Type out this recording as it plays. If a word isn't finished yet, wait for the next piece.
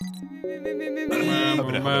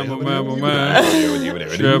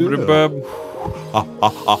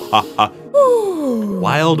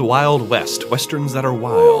Wild, Wild West. Westerns that are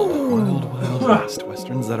wild. Wild, Wild West.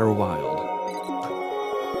 Westerns that are wild.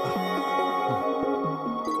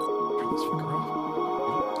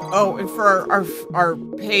 Oh, and for our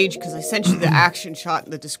page, because I sent you the action shot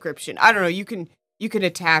in the description. I don't know. You can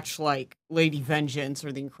attach like Lady Vengeance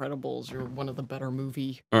or The Incredibles or one of the better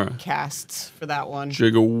movie casts for that one.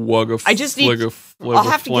 Jigga wugga. I just need. I'll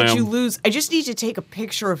have to get you loose. I just need to take a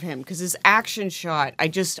picture of him because his action shot. I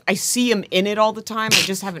see him in it all the time. I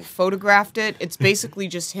just haven't photographed it. It's basically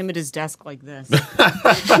just him at his desk like this,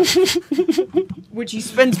 which he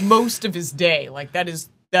spends most of his day. Like that is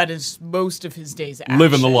most of his days action.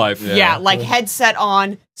 Living the life. Yeah, like headset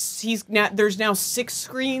on. There's now 6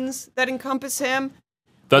 screens that encompass him.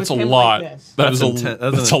 That's a lot. Like that's a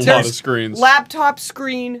lot of screens. Laptop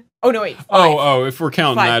screen. Oh no, wait. 5. Oh, if we're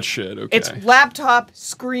counting 5. that shit, okay. It's laptop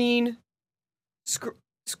screen. 6.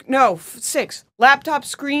 Laptop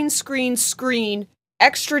screen,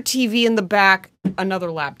 extra TV in the back,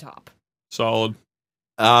 another laptop. Solid.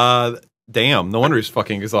 Damn, no wonder he's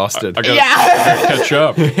fucking exhausted. I gotta catch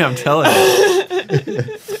up. Yeah, I'm telling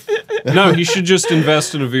you. No, he should just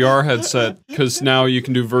invest in a VR headset, because now you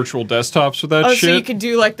can do virtual desktops with that shit. Oh, so you can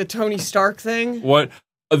do like the Tony Stark thing? What?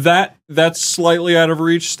 That's slightly out of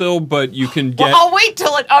reach still, but you can get... Well, I'll wait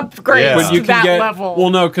till it upgrades to that level. Well,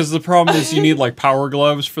 no, because the problem is you need like power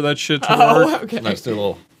gloves for that shit to work. Okay. Nice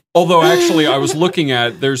little... Although, actually, I was looking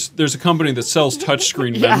at... There's a company that sells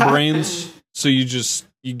touchscreen membranes, so you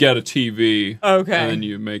get a TV, and then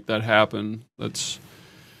you make that happen. That's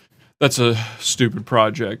a stupid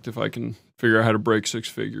project. If I can figure out how to break 6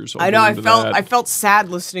 figures, I know. I felt sad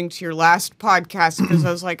listening to your last podcast because I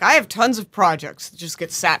was like, I have tons of projects that just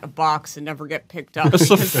get sat in a box and never get picked up. That's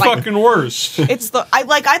the fucking worst. It's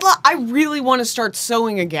I really want to start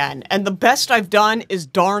sewing again, and the best I've done is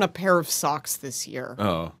darn a pair of socks this year.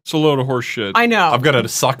 Oh, it's a load of horse shit. I know. I've got a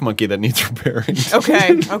sock monkey that needs repairing.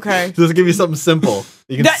 Okay. Just give you something simple.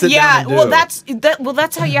 You can sit down and do. Well,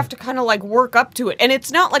 that's how you have to kind of like work up to it, and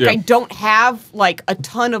it's not like I don't have like a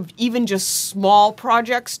ton of even just small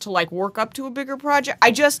projects to like work up to a bigger project.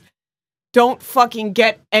 I just don't fucking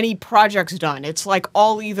get any projects done. It's like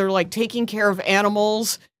all either like taking care of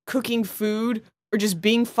animals, cooking food, or just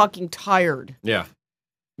being fucking tired. Yeah.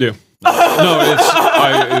 No,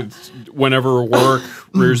 it's whenever work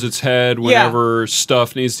rears its head, whenever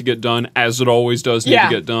stuff needs to get done, as it always does need to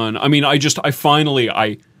get done. I mean, I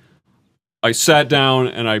sat down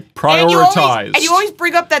and I prioritized. And you always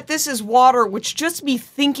bring up that This Is Water, which just me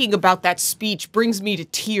thinking about that speech brings me to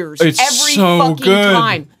tears every fucking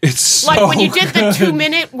time. It's so like when you did the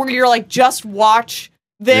 2-minute where you're like, just watch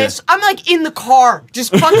this. Yeah. I'm like in the car,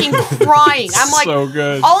 just fucking crying. I'm like, so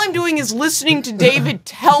good. All I'm doing is listening to David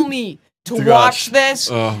tell me to watch this,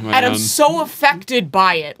 and I'm so affected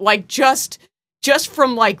by it. Like just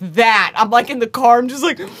from like that, I'm like in the car. I'm just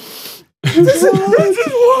like. This is water!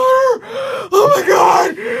 Oh my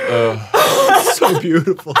god! It's so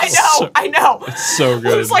beautiful. I know. It's so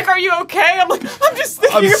good. It's like, are you okay? I'm like, I'm just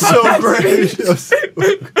thinking I'm about so that. great.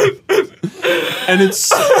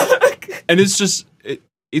 and it's just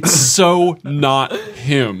it's so not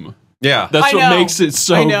him. Yeah, that's what makes it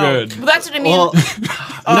so good. Well, that's what I mean. Well,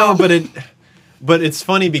 no, but it's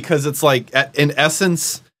funny because it's like in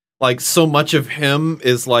essence, like so much of him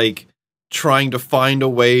is like trying to find a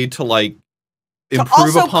way to like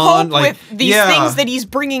improve also upon cope like with these things that he's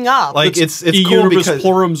bringing up. Like it's cool Universe because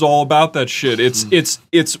Plurum's all about that shit. It's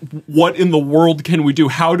what in the world can we do?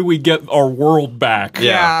 How do we get our world back?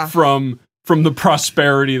 From the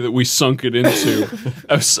prosperity that we sunk it into.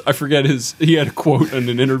 I forget he had a quote in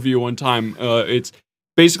an interview one time. It's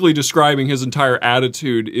basically describing his entire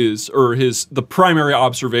attitude the primary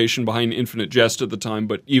observation behind Infinite Jest at the time,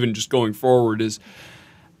 but even just going forward is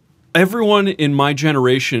everyone in my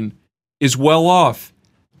generation is well off,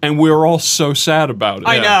 and we're all so sad about it.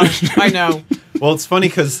 I know. Well, it's funny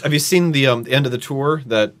because have you seen the end of the tour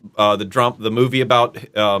that the movie about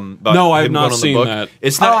no, I have not seen that.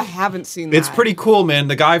 I haven't seen that. It's pretty cool, man.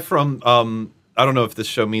 The guy from I don't know if this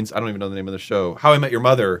show means I don't even know the name of the show. How I Met Your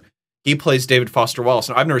Mother. He plays David Foster Wallace.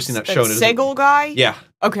 Now, I've never seen that show. Segel guy? Yeah.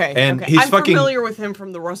 Okay. And he's familiar with him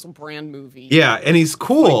from the Russell Brand movie. Yeah, and he's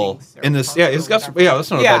cool in this. Yeah, that's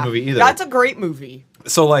not a bad movie either. That's a great movie.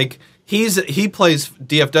 So like he plays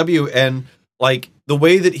DFW, and like the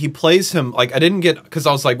way that he plays him, like I didn't get because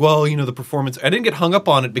I was like, well, the performance. I didn't get hung up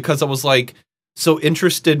on it because I was like so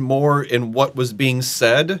interested more in what was being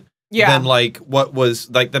said than like what was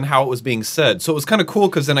like than how it was being said. So it was kind of cool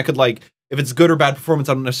because then I could like. if it's good or bad performance,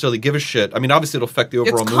 I don't necessarily give a shit. I mean, obviously it'll affect the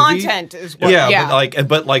overall movie. Content is what,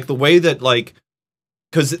 but like the way that like,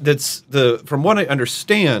 because from what I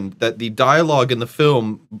understand, that the dialogue in the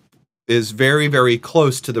film is very, very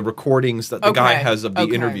close to the recordings that the guy has of the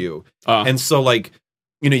interview. And so like,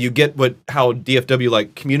 you know, you get how DFW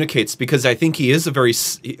like communicates, because I think he is a very,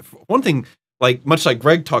 one thing, like much like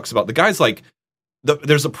Greg talks about, the guy's like,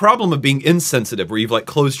 there's a problem of being insensitive where you've like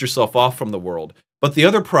closed yourself off from the world. But the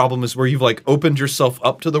other problem is where you've like opened yourself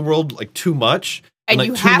up to the world like too much. And like,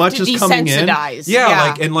 you too have much to is coming in.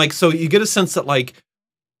 Yeah, like, so you get a sense that like,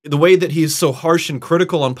 the way that he's so harsh and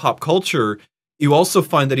critical on pop culture, you also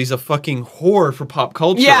find that he's a fucking whore for pop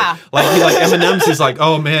culture. Yeah. Like M&M's, he's like,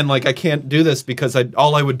 oh man, like I can't do this because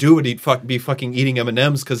all I would do would be fucking eating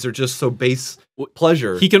M&M's because they're just so base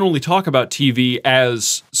pleasure. He can only talk about TV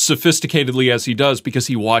as sophisticatedly as he does because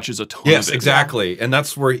he watches a ton of it. Yes, exactly. And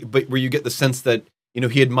that's where you get the sense that, you know,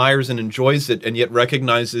 he admires and enjoys it and yet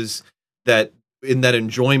recognizes that in that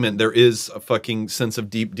enjoyment, there is a fucking sense of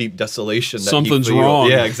deep, deep desolation. That Something's wrong.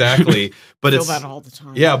 Yeah, exactly. But I feel that all the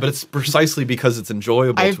time. Yeah, but it's precisely because it's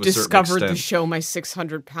enjoyable. I've to a discovered certain the show My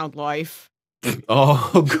 600-Pound Life.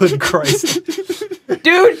 Oh, good Christ.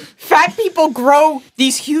 Dude, fat people grow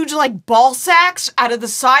these huge like ball sacks out of the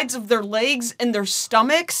sides of their legs and their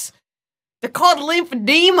stomachs. They're called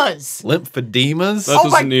lymphodemas. Lymphodemas? That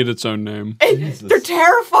doesn't need its own name. They're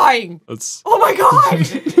terrifying. Oh my God.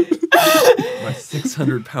 My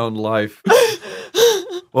 600-pound life.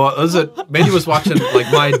 Well, Mandy was watching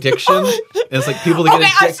like My Addiction, and it's like people that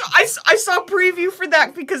get addicted. I saw a preview for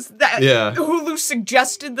that because Hulu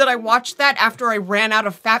suggested that I watch that after I ran out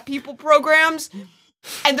of fat people programs.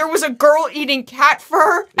 And there was a girl eating cat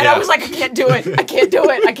fur, and I was like, I can't do it. I can't do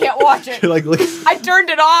it. I can't watch it. I turned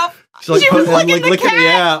it off. She was licking the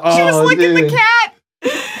cat. She was licking the cat.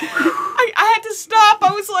 I had to stop.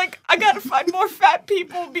 I was like, I gotta find more fat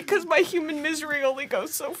people because my human misery only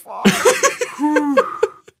goes so far.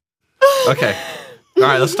 Okay. All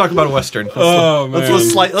right, let's talk about a Western.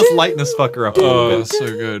 Let's lighten this fucker up a little bit. So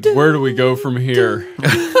good. Where do we go from here?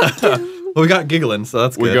 Well, we got giggling, so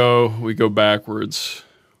that's good. We go backwards.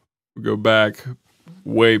 We go back,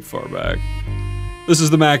 way far back. This is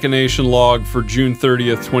the Machination Log for June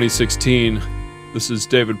 30th, 2016. This is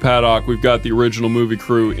David Paddock. We've got the original movie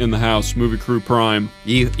crew in the house, Movie Crew Prime.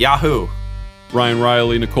 Yahoo! Ryan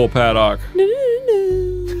Riley, Nicole Paddock.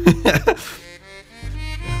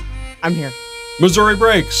 I'm here. Missouri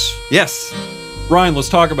Breaks. Yes. Ryan, let's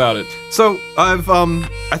talk about it. So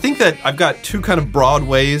I think that I've got two kind of broad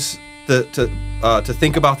ways to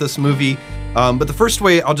think about this movie. But the first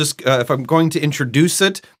way, I'll just if I'm going to introduce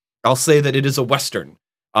it, I'll say that it is a Western.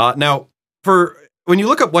 Now, when you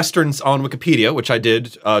look up Westerns on Wikipedia, which I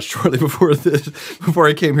did shortly before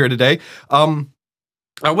I came here today,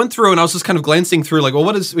 I went through and I was just kind of glancing through, like, well,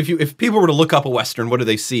 what is if people were to look up a Western, what do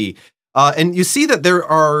they see? And you see that there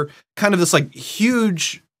are kind of this like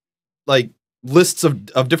huge like lists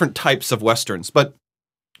of different types of Westerns. But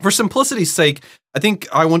for simplicity's sake, I think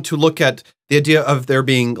I want to look at the idea of there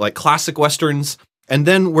being like classic Westerns, and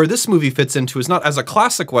then where this movie fits into is not as a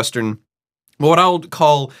classic Western, but what I'll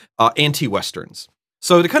call anti-Westerns.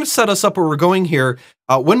 So to kind of set us up where we're going here,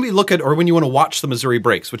 when we look at, or when you want to watch The Missouri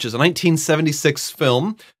Breaks, which is a 1976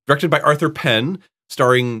 film directed by Arthur Penn,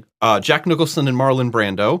 starring Jack Nicholson and Marlon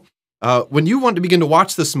Brando. When you want to begin to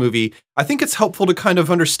watch this movie, I think it's helpful to kind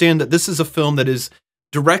of understand that this is a film that is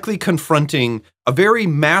directly confronting a very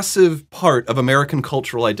massive part of American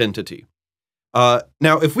cultural identity. Now,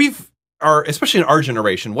 if especially in our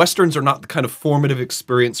generation, Westerns are not the kind of formative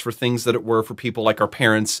experience for things that it were for people like our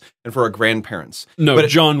parents and for our grandparents. No, but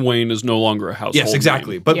John Wayne is no longer a household Yes,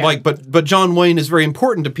 exactly. name. But John Wayne is very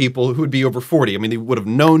important to people who would be over 40. I mean, they would have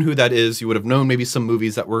known who that is. You would have known maybe some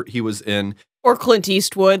movies that he was in. Or Clint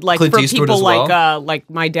Eastwood, like Clint for Eastwood people as well. like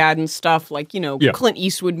my dad and stuff, like, you know, Clint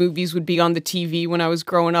Eastwood movies would be on the TV when I was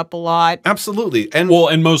growing up a lot. Absolutely. And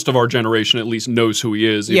most of our generation at least knows who he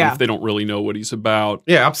is, even if they don't really know what he's about.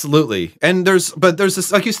 Yeah, absolutely. And there's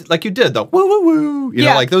this like you did though, woo woo woo, you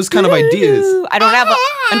know, like those kind of ideas. I don't have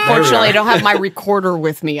unfortunately I don't have my recorder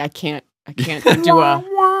with me. I can't do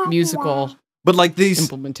a musical but like these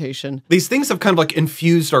implementation. These things have kind of like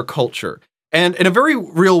infused our culture. And in a very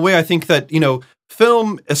real way, I think that, you know,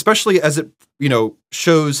 film, especially as it, you know,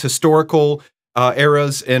 shows historical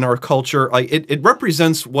eras in our culture, like it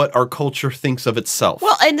represents what our culture thinks of itself.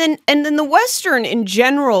 Well, and then the Western in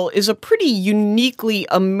general is a pretty uniquely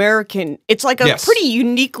American. It's like a pretty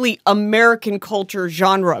uniquely American culture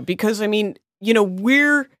genre because, I mean, you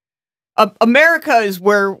know, America is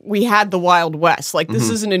where we had the Wild West. Like this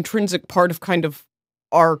is an intrinsic part of kind of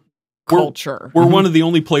our culture. We're one of the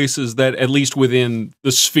only places that, at least within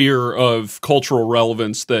the sphere of cultural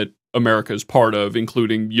relevance that America is part of,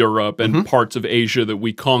 including Europe and parts of Asia that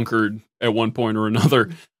we conquered at one point or another,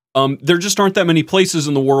 there just aren't that many places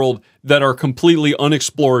in the world that are completely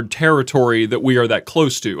unexplored territory that we are that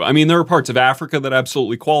close to. I mean, there are parts of Africa that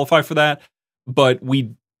absolutely qualify for that, but we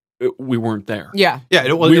weren't there. Yeah.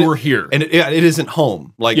 We were here. And it isn't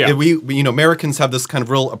home. Like, we Americans have this kind of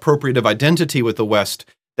real appropriative identity with the West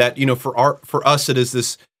that, for us, it is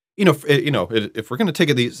this, if we're going to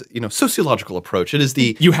take these, sociological approach, it is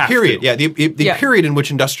the period. Yeah. The period in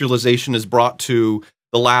which industrialization is brought to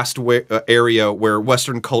the last area where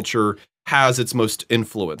Western culture has its most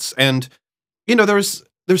influence. And, there's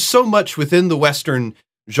so much within the Western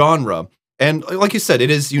genre. And like you said, it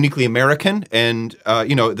is uniquely American. And,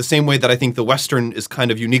 the same way that I think the Western is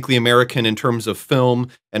kind of uniquely American in terms of film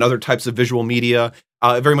and other types of visual media,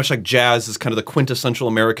 very much like jazz is kind of the quintessential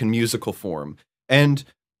American musical form. And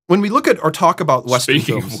when we look at or talk about Western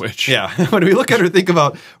Speaking films, of which. when we look at or think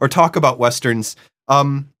about or talk about Westerns,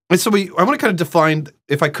 and so I want to kind of define,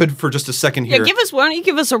 if I could, for just a second here. Yeah, why don't you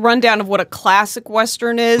give us a rundown of what a classic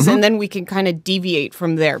Western is, and then we can kind of deviate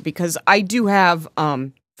from there, because I do have,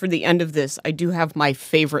 for the end of this, I do have my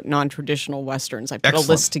favorite non-traditional Westerns. I put a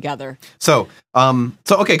list together. So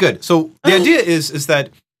okay, good. So the idea is that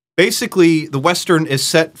basically the Western is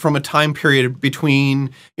set from a time period between,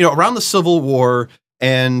 around the Civil War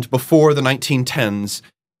and before the 1910s,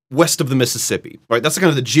 west of the Mississippi, right? That's kind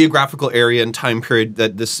of the geographical area and time period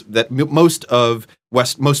that most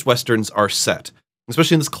Westerns are set,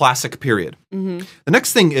 especially in this classic period. The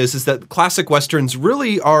next thing is that classic Westerns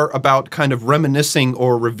really are about kind of reminiscing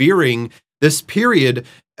or revering this period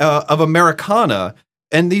of Americana.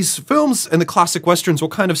 And these films and the classic Westerns will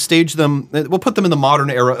kind of stage them, we'll put them in the modern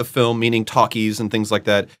era of film, meaning talkies and things like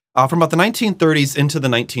that, from about the 1930s into the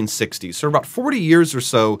 1960s. So about 40 years or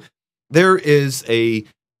so, there is a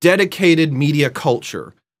dedicated media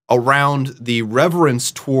culture around the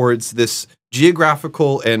reverence towards this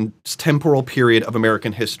geographical and temporal period of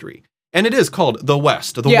American history. And it is called the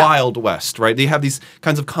West, the Wild West, right? They have these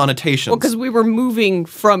kinds of connotations. Well, because we were moving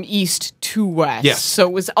from east to west. Yes. So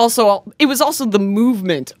it was also the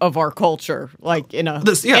movement of our culture, like in a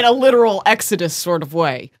literal exodus sort of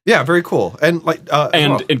way. Yeah, very cool. And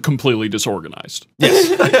and completely disorganized.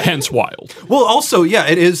 Yes. Hence wild. Well, also,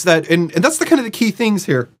 it is that, and that's the kind of the key things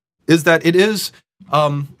here, is that it is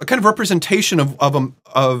a kind of representation of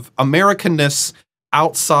Americanness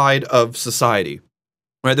outside of society.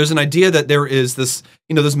 Right, there's an idea that there is this,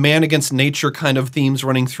 this man against nature kind of themes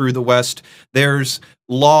running through the West. There's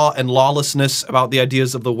law and lawlessness about the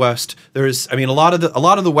ideas of the West. There's, a lot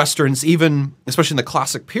of the Westerns, even especially in the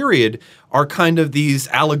classic period, are kind of these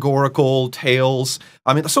allegorical tales.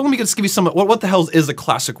 So let me just give you some. What the hell is a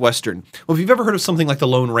classic Western? Well, if you've ever heard of something like the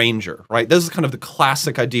Lone Ranger, right? This is kind of the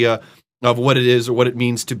classic idea of what it is or what it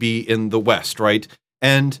means to be in the West, right?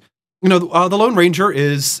 And the Lone Ranger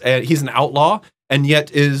he's an outlaw, and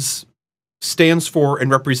yet stands for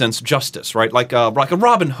and represents justice, right? Like a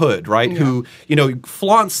Robin Hood, right? Yeah. Who,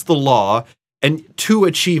 flaunts the law and to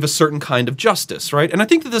achieve a certain kind of justice, right? And I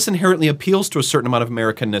think that this inherently appeals to a certain amount of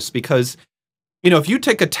Americanness because, if you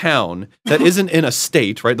take a town that isn't in a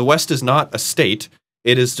state, right? The West is not a state.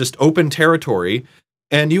 It is just open territory.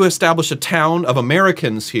 And you establish a town of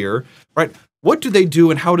Americans here, right? What do they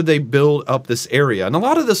do and how do they build up this area? And a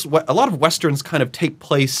lot of Westerns kind of take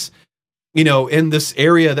place in this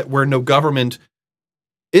area where no government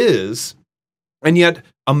is, and yet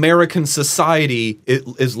American society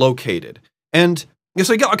is located. And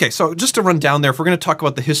so just to run down there, if we're going to talk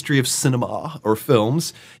about the history of cinema or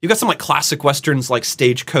films, you've got some like classic Westerns like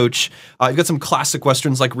Stagecoach. You've got some classic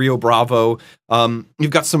Westerns like Rio Bravo.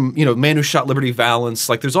 You've got some, Man Who Shot Liberty Valance.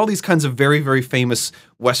 Like there's all these kinds of very, very famous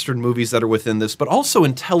Western movies that are within this, but also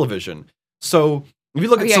in television. So if you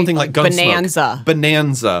look at something like Gunsmoke,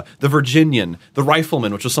 Bonanza, The Virginian, The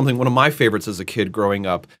Rifleman, which was one of my favorites as a kid growing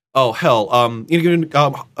up. Oh, hell.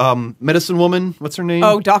 Medicine Woman, what's her name?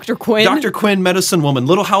 Oh, Dr. Quinn. Dr. Quinn, Medicine Woman,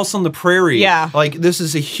 Little House on the Prairie. Yeah. Like, this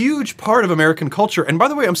is a huge part of American culture. And by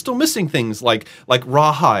the way, I'm still missing things like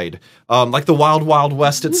Rawhide, like The Wild Wild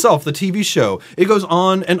West itself, the TV show. It goes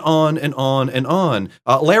on and on and on and on.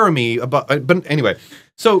 Laramie, but anyway.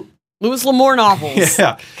 So Louis L'Amour novels.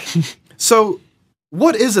 Yeah. So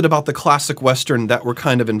what is it about the classic Western that we're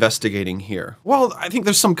kind of investigating here? Well, I think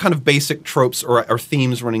there's some kind of basic tropes or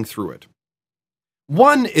themes running through it.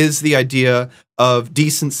 One is the idea of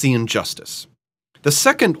decency and justice. The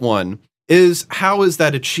second one is, how is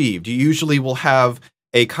that achieved? You usually will have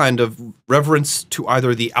a kind of reverence to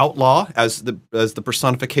either the outlaw as the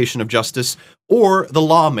personification of justice, or the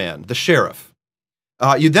lawman, the sheriff.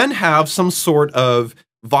 You then have some sort of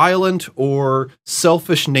violent or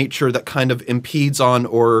selfish nature that kind of impedes on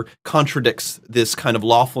or contradicts this kind of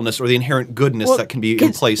lawfulness or the inherent goodness that can be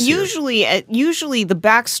in place here. Usually the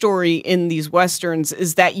backstory in these Westerns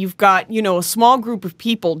is that you've got, a small group of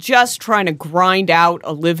people just trying to grind out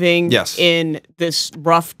a living in this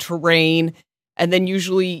rough terrain. And then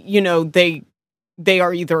usually, they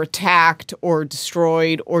are either attacked or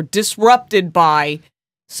destroyed or disrupted by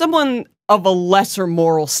someone of a lesser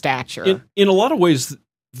moral stature. In a lot of ways,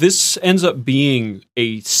 this ends up being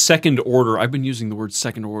a second order. I've been using the word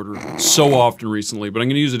second order so often recently, but I'm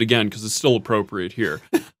going to use it again because it's still appropriate here.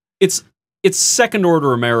 It's second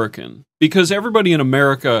order American because everybody in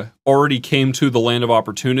America already came to the land of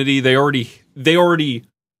opportunity. They already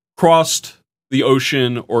crossed the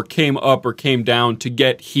ocean or came up or came down to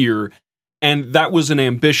get here. And that was an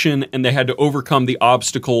ambition, and they had to overcome the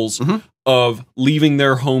obstacles of leaving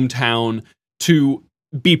their hometown to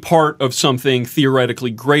be part of something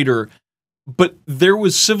theoretically greater. But there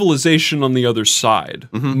was civilization on the other side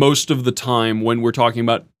most of the time when we're talking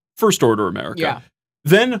about first order America. Yeah.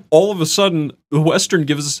 Then all of a sudden, the Western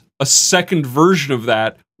gives us a second version of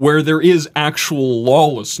that where there is actual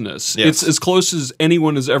lawlessness. Yes. It's as close as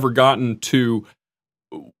anyone has ever gotten to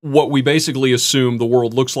what we basically assume the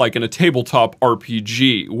world looks like in a tabletop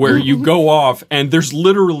RPG, where you go off and there's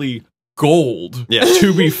literally gold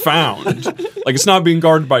to be found. Like, it's not being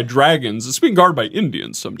guarded by dragons, it's being guarded by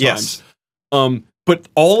Indians sometimes. Yes. But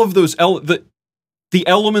all of those, the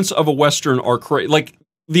elements of a Western are like,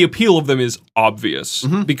 the appeal of them is obvious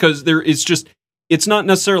because it's not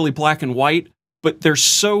necessarily black and white, but they're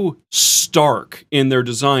so stark in their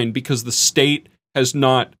design because the state has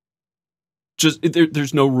not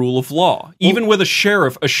there's no rule of law. Even with a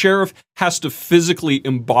sheriff has to physically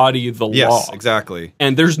embody the law. Yes, exactly.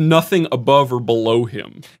 And there's nothing above or below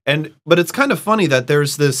him. But it's kind of funny that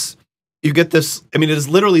there's this, you get this, I mean, it is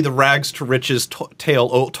literally the rags to riches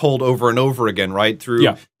tale told over and over again, right?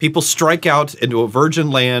 Through people strike out into a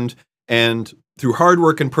virgin land and through hard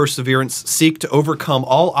work and perseverance seek to overcome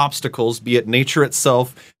all obstacles, be it nature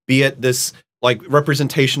itself, be it this like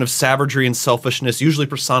representation of savagery and selfishness, usually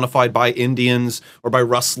personified by Indians or by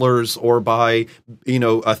rustlers or by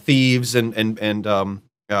thieves and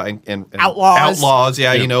outlaws,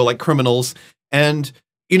 like criminals. And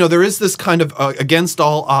there is this kind of against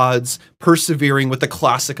all odds persevering with the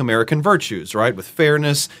classic American virtues, right? With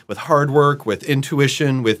fairness, with hard work, with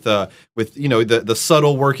intuition, with the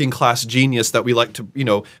subtle working class genius that we like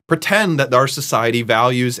to pretend that our society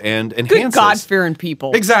values and enhances. Good God-fearing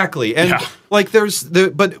people. Exactly. And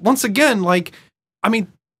but once again, like, I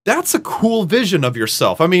mean, that's a cool vision of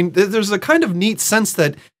yourself. I mean, there's a kind of neat sense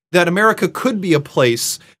that America could be a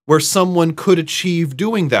place where someone could achieve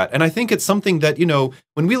doing that. And I think it's something that,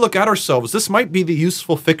 when we look at ourselves, this might be the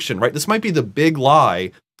useful fiction, right? This might be the big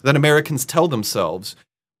lie that Americans tell themselves.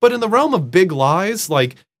 But in the realm of big lies,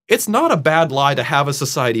 like, it's not a bad lie to have a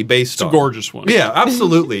society based on. It's a gorgeous one. Yeah,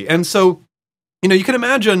 absolutely. And so, you can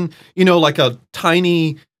imagine, like a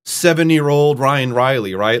tiny 7-year-old Ryan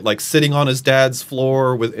Riley, right? Like sitting on his dad's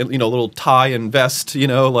floor with, a little tie and vest,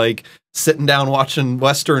 like sitting down watching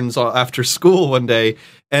Westerns after school one day.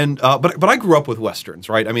 And but I grew up with Westerns,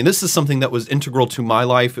 right? I mean, this is something that was integral to my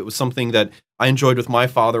life. It was something that I enjoyed with my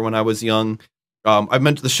father when I was young. I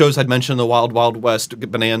meant the shows I'd mentioned, The Wild Wild West,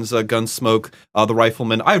 Bonanza, Gunsmoke, The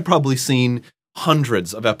Rifleman. I've probably seen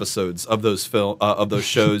hundreds of episodes of those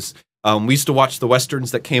shows. We used to watch the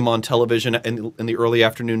Westerns that came on television in the early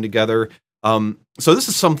afternoon together. So this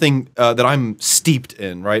is something that I'm steeped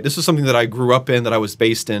in, right? This is something that I grew up in, that I was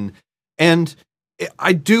based in, and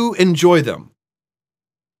I do enjoy them.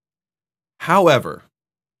 However,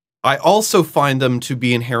 I also find them to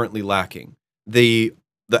be inherently lacking. The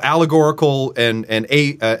allegorical and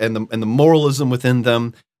the moralism within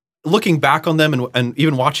them. Looking back on them and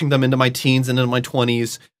even watching them into my teens and into my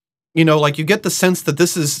 20s, like you get the sense that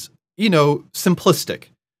this is simplistic,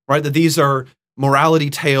 right? That these are morality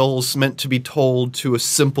tales meant to be told to a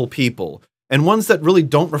simple people, and ones that really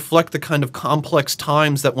don't reflect the kind of complex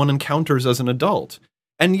times that one encounters as an adult.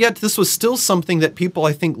 And yet this was still something that people,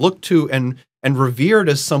 I think, looked to and revered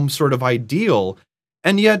as some sort of ideal.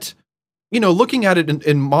 And yet, looking at it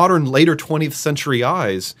in modern, later 20th century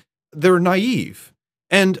eyes, they're naive.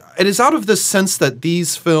 And it is out of this sense that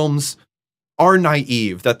these films are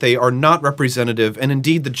naive, that they are not representative, and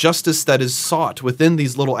indeed the justice that is sought within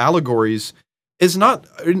these little allegories is not,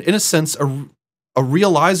 in a sense, a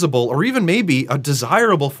realizable or even maybe a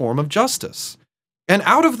desirable form of justice. And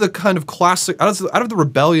out of the kind of classic, out of the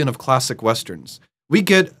rebellion of classic westerns, we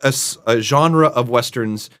get a genre of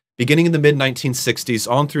westerns beginning in the mid-1960s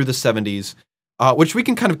on through the 70s, which we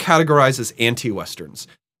can kind of categorize as anti-westerns.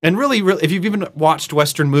 And really, if you've even watched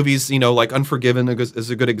Western movies, like Unforgiven is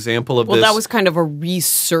a good example of this. Well, that was kind of a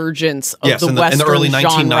resurgence of the Western in the early genre.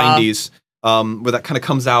 1990s. Where that kind of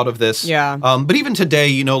comes out of this. Yeah. But even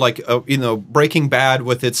today, Breaking Bad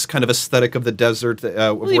with its kind of aesthetic of the desert.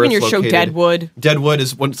 Where even it's your located. show Deadwood. Deadwood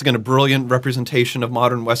is once again a brilliant representation of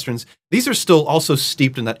modern Westerns. These are still also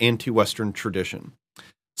steeped in that anti-Western tradition.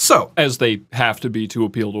 So, as they have to be to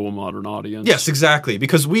appeal to a modern audience. Yes, exactly.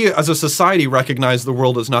 Because we as a society recognize the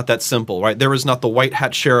world is not that simple, right? There is not the white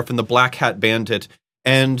hat sheriff and the black hat bandit.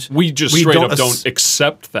 And we straight up don't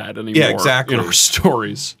accept that anymore in our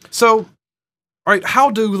stories. So, all right, how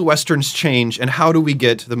do the Westerns change and how do we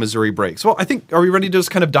get the Missouri Breaks? Well, I think, are we ready to just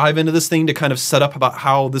kind of dive into this thing to kind of set up about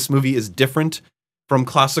how this movie is different from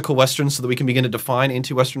classical Westerns so that we can begin to define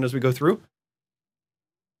anti-Western as we go through?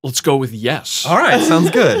 Let's go with yes. All right, sounds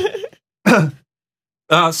good.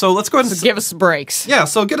 So let's go ahead and give us the breaks. Yeah,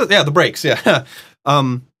 so the breaks, yeah.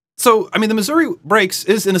 The Missouri Breaks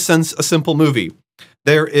is, in a sense, a simple movie.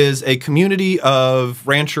 There is a community of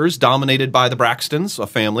ranchers dominated by the Braxtons, a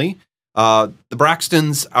family. The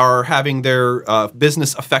Braxtons are having their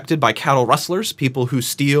business affected by cattle rustlers, people who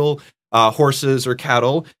steal horses or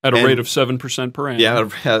cattle. At a rate of 7% per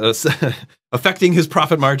annum. Yeah, affecting his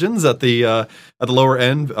profit margins at the lower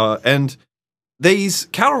end. And these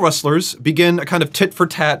cattle rustlers begin a kind of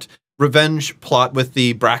tit-for-tat revenge plot with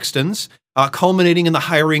the Braxtons, culminating in the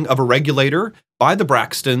hiring of a regulator by the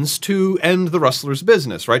Braxtons to end the rustlers'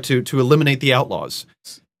 business, right? To eliminate the outlaws.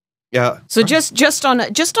 Yeah. So just on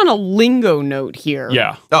a lingo note here.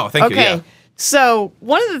 Yeah. Oh, thank you. Okay. Yeah. So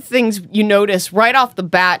one of the things you notice right off the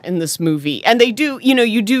bat in this movie, and they do,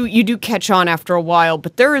 you do catch on after a while,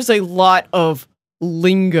 but there is a lot of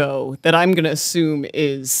lingo that I'm going to assume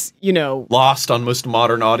is, lost on most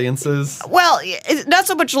modern audiences. Well, it's not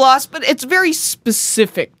so much lost, but it's very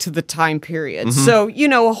specific to the time period. Mm-hmm. So,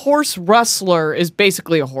 a horse rustler is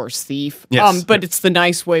basically a horse thief. Yes. But it's the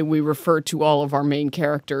nice way we refer to all of our main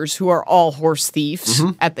characters, who are all horse thieves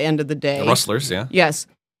at the end of the day. The rustlers, yeah. Yes.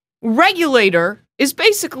 Regulator is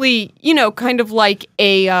basically, kind of like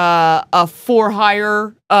a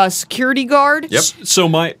for-hire security guard. Yep. So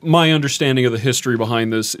my understanding of the history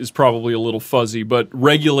behind this is probably a little fuzzy, but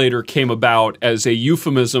regulator came about as a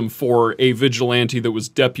euphemism for a vigilante that was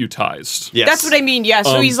deputized. Yes. That's what I mean, yeah.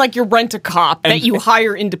 So he's like your rent-a-cop that you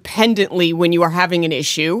hire independently when you are having an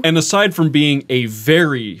issue. And aside from being a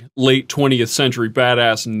very late 20th century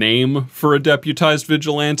badass name for a deputized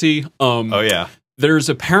vigilante, oh yeah. There's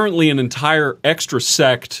apparently an entire extra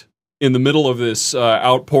sect in the middle of this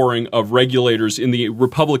outpouring of regulators in the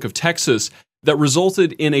Republic of Texas that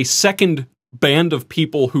resulted in a second band of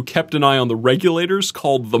people who kept an eye on the regulators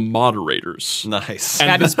called the Moderators. Nice.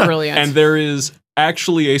 That is brilliant. And there is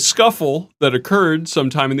actually a scuffle that occurred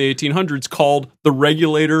sometime in the 1800s called the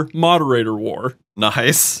Regulator-Moderator War.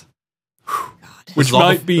 Nice. Which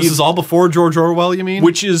might be... This is all before George Orwell, you mean?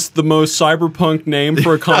 Which is the most cyberpunk name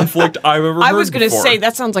for a conflict I've ever heard I was going to before. say,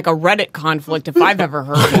 that sounds like a Reddit conflict if I've ever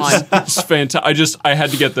heard one. It's fantastic. I had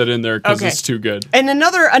to get that in there because it's too good. And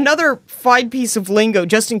another fine piece of lingo,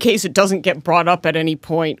 just in case it doesn't get brought up at any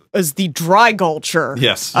point, is the dry gulcher.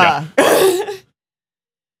 Yes. Yeah,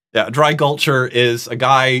 dry gulcher is a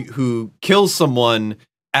guy who kills someone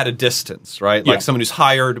at a distance, right? Like someone who's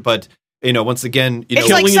hired, but... once again,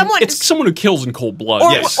 it's like someone who kills in cold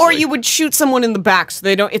blood. Or you would shoot someone in the back so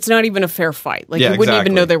they don't. It's not even a fair fight. Like you wouldn't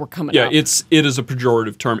even know they were coming. Yeah, up. it is a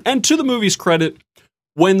pejorative term. And to the movie's credit,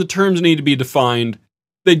 when the terms need to be defined,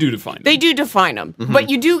 they do define them. They do define them,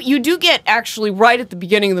 but you do get actually right at the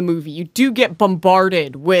beginning of the movie. You do get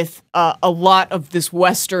bombarded with a lot of this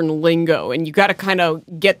Western lingo, and you got to kind of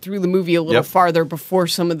get through the movie a little farther before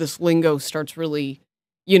some of this lingo starts really,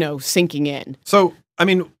 sinking in. So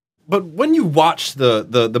But when you watch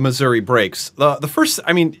the Missouri Breaks, the first,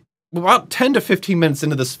 about 10 to 15 minutes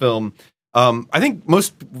into this film, I think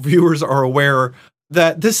most viewers are aware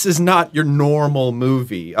that this is not your normal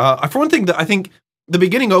movie. For one thing, I think the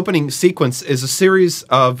beginning opening sequence is a series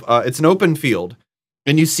of, it's an open field,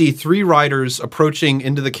 and you see three riders approaching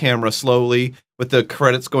into the camera slowly with the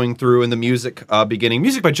credits going through and the music beginning.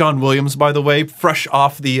 Music by John Williams, by the way, fresh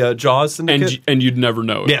off the Jaws syndicate. And you'd never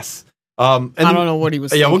know it. Yes. And I don't know what he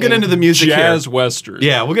was thinking. Yeah, we'll get into the music Jazz here. Western.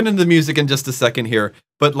 Yeah, we'll get into the music in just a second here.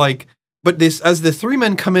 But as the three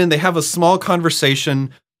men come in, they have a small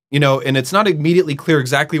conversation, and it's not immediately clear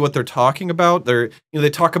exactly what they're talking about. They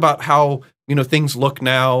talk about how, things look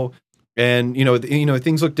now. and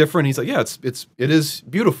things look different. He's like, yeah, it is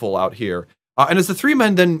beautiful out here. And as the three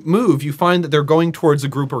men then move, you find that they're going towards a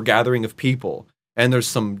group or gathering of people, and there's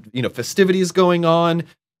some festivities going on.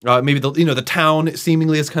 Maybe the town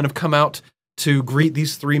seemingly has kind of come out to greet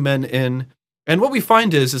these three men in. And what we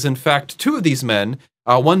find is in fact two of these men,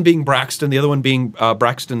 one being Braxton, the other one being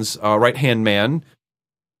Braxton's right-hand man.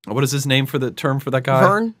 What is his name for the term for that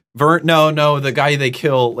guy? Vern? No, the guy they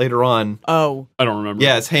kill later on. Oh. I don't remember.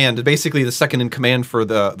 Yeah, his hand. Basically the second in command for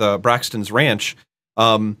the Braxton's ranch.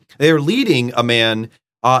 They are leading a man,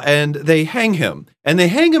 and they hang him. And they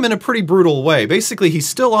hang him in a pretty brutal way. Basically, he's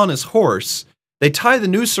still on his horse. They tie the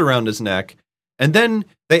noose around his neck, and then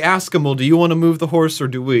they ask him, well, do you want to move the horse or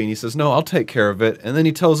do we? And he says, no, I'll take care of it. And then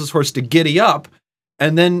he tells his horse to giddy up,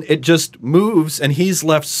 and then it just moves, and he's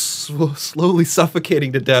left slowly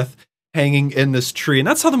suffocating to death, hanging in this tree. And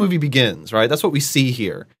that's how the movie begins, right? That's what we see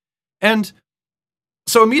here. And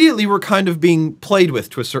so immediately we're kind of being played with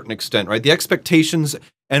to a certain extent, right? The expectations,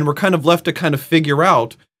 and we're kind of left to kind of figure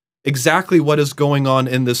out exactly what is going on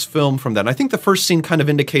in this film from that. And I think the first scene kind of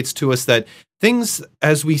indicates to us that things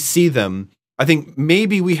as we see them, I think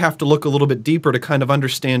maybe we have to look a little bit deeper to kind of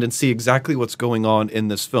understand and see exactly what's going on in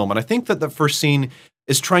this film. And I think that the first scene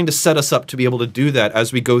is trying to set us up to be able to do that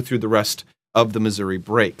as we go through the rest of the Missouri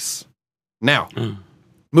Breaks. Now,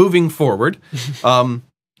 moving forward,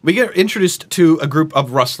 we get introduced to a group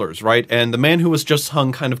of rustlers, right? And the man who was just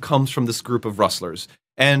hung kind of comes from this group of rustlers.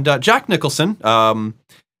 And Jack Nicholson,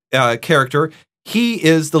 character, he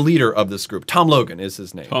is the leader of this group. Tom Logan is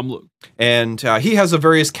his name. Tom Logan. And he has a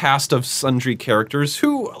various cast of sundry characters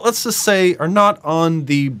who, let's just say, are not on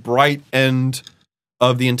the bright end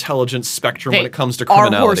of the intelligence spectrum when it comes to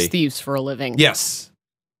criminality. Are horse thieves for a living. Yes.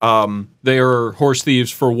 They are horse thieves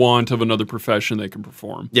for want of another profession they can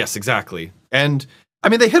perform. Yes, exactly. And I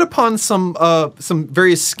mean, they hit upon some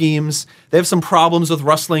various schemes. They have some problems with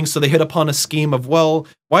rustling, so they hit upon a scheme of, well,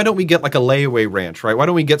 why don't we get like a layaway ranch, right? Why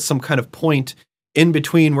don't we get some kind of point in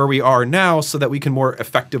between where we are now so that we can more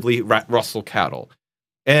effectively rustle cattle?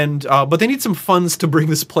 And but they need some funds to bring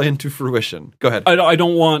this plan to fruition. Go ahead. I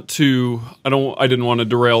didn't want to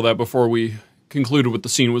derail that before we concluded what the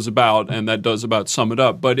scene was about, and that does about sum it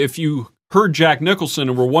up. But if you heard Jack Nicholson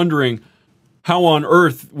and were wondering how on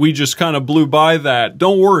earth we just kind of blew by that,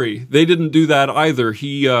 don't worry, they didn't do that either.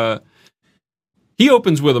 He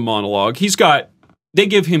opens with a monologue. They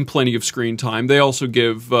give him plenty of screen time. They also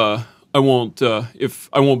give I won't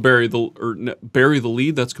bury the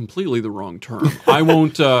lead. That's completely the wrong term. I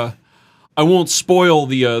won't spoil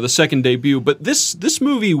the second debut. But this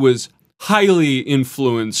movie was highly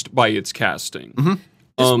influenced by its casting. Mm-hmm.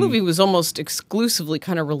 This movie was almost exclusively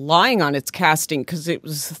kind of relying on its casting because it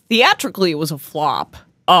was theatrically it was a flop.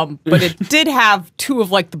 But it did have two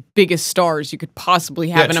of like the biggest stars you could possibly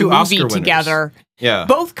have in a movie together. Yeah,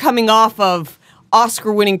 both coming off of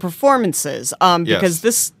Oscar-winning performances. Because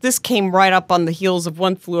this came right up on the heels of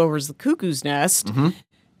One Flew Over the Cuckoo's Nest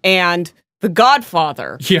and The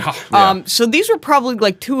Godfather. Yeah. So these were probably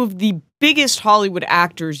like two of the biggest Hollywood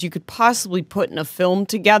actors you could possibly put in a film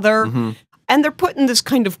together. Mm-hmm. And they're put in this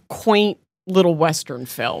kind of quaint little Western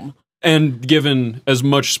film. And given as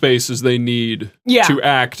much space as they need to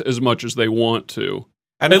act as much as they want to.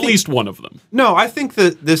 And at least one of them. No, I think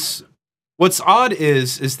that this... What's odd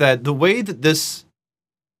is that the way that this...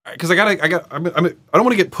 Because I don't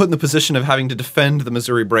want to get put in the position of having to defend the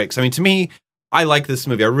Missouri Breaks. I mean, to me, I like this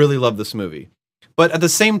movie. I really love this movie. But at the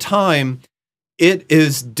same time, it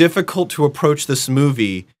is difficult to approach this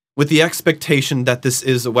movie with the expectation that this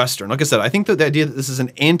is a Western. Like I said, I think that the idea that this is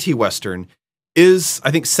an anti-Western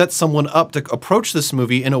sets someone up to approach this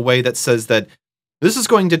movie in a way that says that this is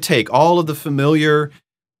going to take all of the familiar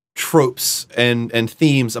tropes and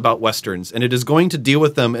themes about Westerns, and it is going to deal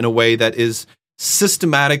with them in a way that is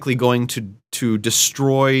systematically going to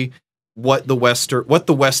destroy what the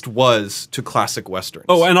West was to classic Westerns.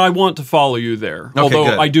 Oh, and I want to follow you there. Okay, although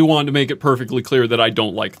good. I do want to make it perfectly clear that I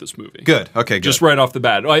don't like this movie. Good. Okay, good. Just right off the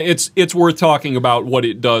bat. It's worth talking about what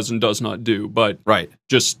it does and does not do, but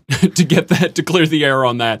just to get that, to clear the air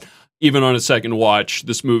on that, even on a second watch,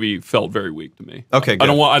 this movie felt very weak to me. Okay, good.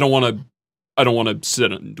 I don't want to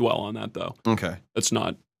sit and dwell on that though. Okay. That's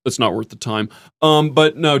not worth the time.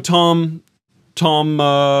 But no, Tom,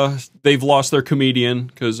 they've lost their comedian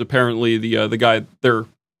because apparently the guy, their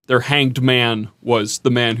hanged man was the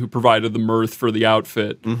man who provided the mirth for the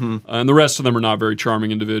outfit, and the rest of them are not very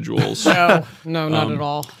charming individuals. No, not at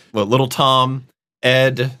all. Well, little Tom,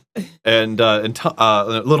 Ed, and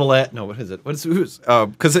little Ed. No, what is it?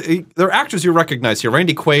 Because they're actors you recognize here.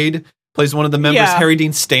 Randy Quaid plays one of the members. Yeah. Harry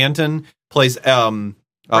Dean Stanton plays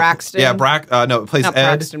Braxton. No, it plays Not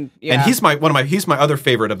Ed. Braxton, yeah. And he's my other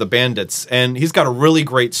favorite of the bandits. And he's got a really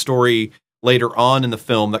great story later on in the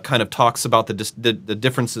film that kind of talks about the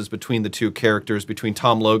differences between the two characters, between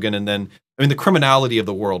Tom Logan and then, the criminality of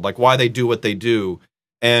the world, like why they do what they do.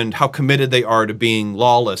 And how committed they are to being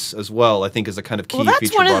lawless as well, I think is a kind of key feature. Well,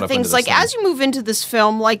 that's one of the things, like, as you move into this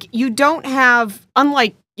film, like, you don't have,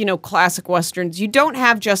 unlike, classic Westerns, you don't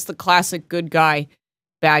have just the classic good guy,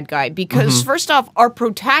 bad guy. Because, first off, our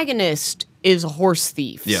protagonist is a horse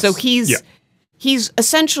thief. Yes. So he's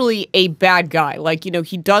essentially a bad guy. Like,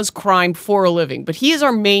 he does crime for a living. But he is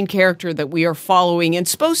our main character that we are following and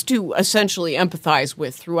supposed to essentially empathize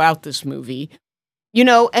with throughout this movie.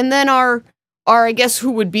 And then our I guess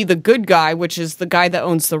who would be the good guy, which is the guy that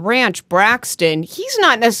owns the ranch, Braxton, he's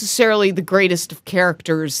not necessarily the greatest of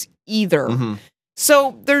characters either.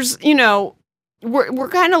 So there's, we're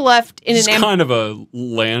kind of left in He's kind of a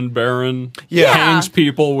land baron. Hangs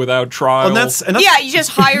people without trial. And that's he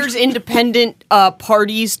just hires independent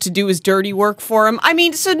parties to do his dirty work for him.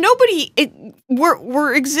 So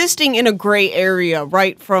we're existing in a gray area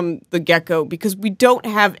right from the get-go because we don't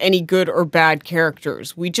have any good or bad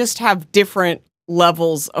characters. We just have different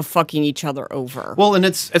levels of fucking each other over. Well, and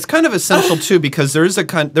it's kind of essential too because there's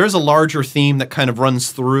a larger theme that kind of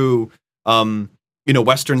runs through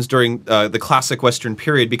Westerns during the classic Western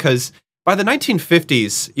period, because by the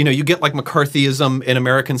 1950s, you get like McCarthyism in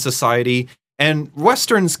American society, and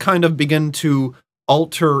Westerns kind of begin to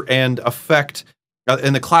alter and affect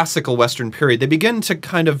in the classical Western period. They begin to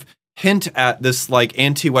kind of hint at this like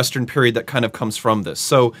anti-Western period that kind of comes from this.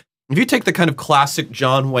 So if you take the kind of classic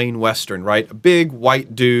John Wayne Western, right? A big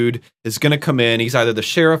white dude is going to come in. He's either the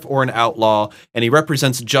sheriff or an outlaw, and he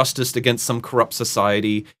represents justice against some corrupt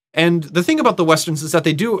society. And the thing about the Westerns is that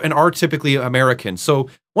they do and are typically American. So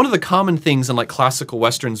one of the common things in like classical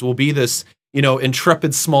Westerns will be this,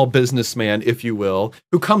 intrepid small businessman, if you will,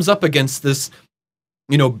 who comes up against this,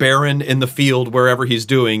 baron in the field, wherever he's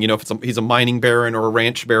doing, if he's a mining baron or a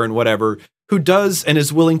ranch baron, whatever, who does and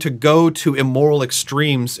is willing to go to immoral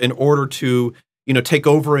extremes in order to, take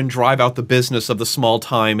over and drive out the business of the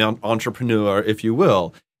small-time entrepreneur, if you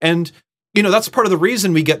will. And that's part of the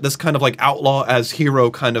reason we get this kind of like outlaw as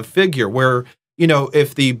hero kind of figure where,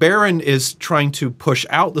 if the baron is trying to push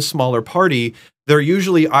out the smaller party, they're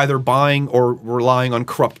usually either buying or relying on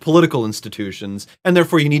corrupt political institutions, and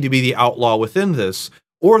therefore you need to be the outlaw within this,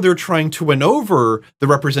 or they're trying to win over the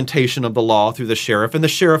representation of the law through the sheriff, and the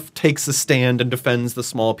sheriff takes a stand and defends the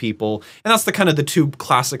small people. And that's the two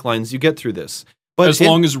classic lines you get through this. But as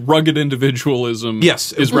long as rugged individualism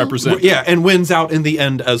is represented. Yeah, and wins out in the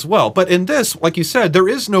end as well. But in this, like you said, there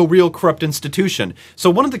is no real corrupt institution.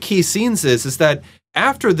 So one of the key scenes is that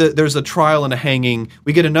after there's a trial and a hanging,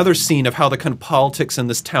 we get another scene of how the kind of politics in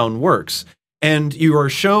this town works. And you are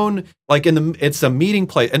shown like it's a meeting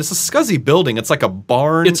place, and it's a scuzzy building. It's like a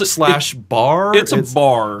barn slash bar. It's a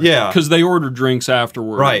bar. Yeah. Because they order drinks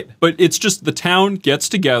afterward. Right. But it's just the town gets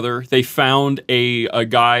together. They found a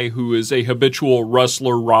guy who is a habitual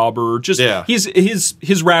rustler, robber.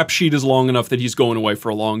 His rap sheet is long enough that he's going away for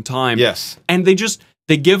a long time. Yes. And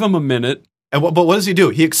they give him a minute. But what does he do?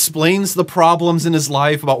 He explains the problems in his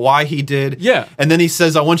life about why he did. Yeah. And then he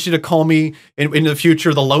says, I want you to call me in the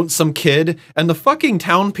future the lonesome kid. And the fucking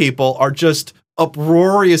town people are just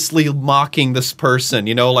uproariously mocking this person,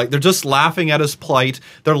 like they're just laughing at his plight.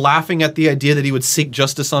 They're laughing at the idea that he would seek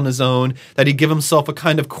justice on his own, that he'd give himself a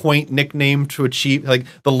kind of quaint nickname to achieve, like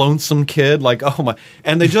the lonesome kid, like, oh my.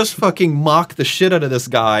 And they just fucking mock the shit out of this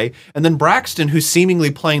guy. And then Braxton, who's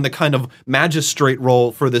seemingly playing the kind of magistrate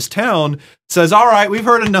role for this town, says, all right, we've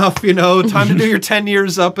heard enough, time to do your 10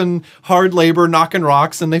 years up in hard labor, knocking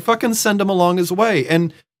rocks. And they fucking send him along his way.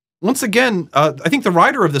 And once again, I think the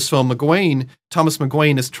writer of this film, Thomas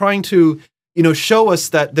McGuane, is trying to, show us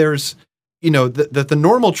that there's, that the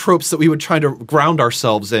normal tropes that we would try to ground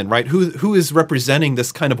ourselves in, right? Who is representing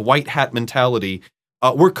this kind of white hat mentality?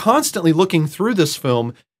 We're constantly looking through this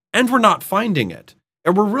film, and we're not finding it.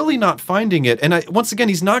 And we're really not finding it. And once again,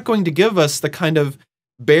 he's not going to give us the kind of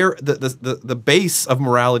the base of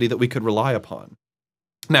morality that we could rely upon.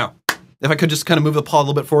 Now, if I could just kind of move the plot a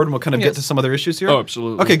little bit forward, and we'll kind of get to some other issues here. Oh,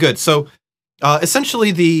 absolutely. Okay, good. So,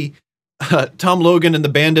 essentially, the Tom Logan and the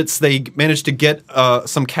bandits, they managed to get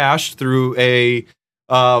some cash through a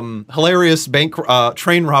hilarious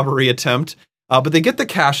train robbery attempt. But they get the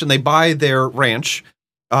cash and they buy their ranch.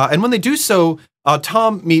 And when they do so,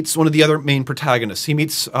 Tom meets one of the other main protagonists. He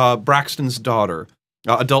meets Braxton's daughter,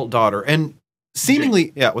 adult daughter, and seemingly,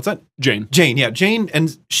 Jane. Yeah, what's that? Jane. Jane,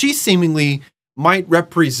 and she seemingly might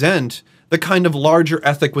represent the kind of larger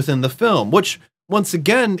ethic within the film, which once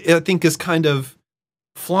again I think is kind of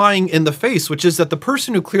flying in the face, which is that the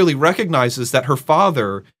person who clearly recognizes that her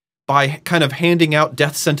father, by kind of handing out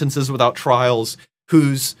death sentences without trials,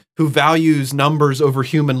 who values numbers over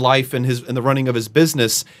human life in the running of his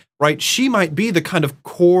business, right? She might be the kind of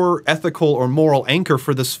core ethical or moral anchor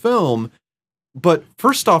for this film. But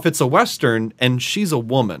first off, it's a Western, and she's a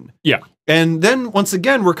woman. Yeah. And then once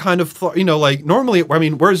again, we're kind of, like normally, I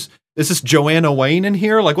mean, is this Joanna Wayne in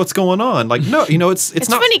here? Like, what's going on? Like, no, it's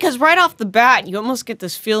not. Funny because right off the bat, you almost get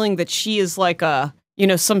this feeling that she is like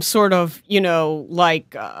some sort of,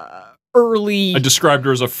 early. I described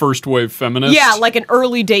her as a first wave feminist. Yeah, like an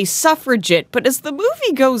early day suffragette. But as the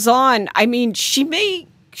movie goes on, I mean, she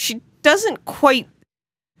doesn't quite.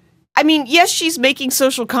 I mean, yes, she's making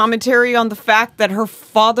social commentary on the fact that her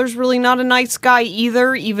father's really not a nice guy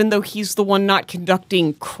either, even though he's the one not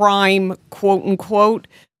conducting crime, quote unquote.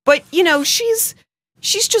 But, she's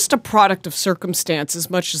just a product of circumstance as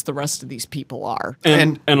much as the rest of these people are.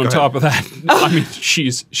 And on top of that, I mean,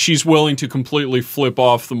 she's willing to completely flip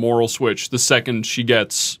off the moral switch the second she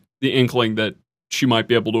gets the inkling that she might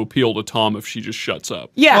be able to appeal to Tom if she just shuts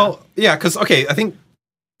up. Yeah. Well, yeah, because, I think...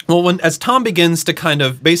 Well, as Tom begins to kind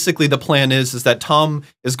of, basically the plan is that Tom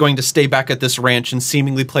is going to stay back at this ranch and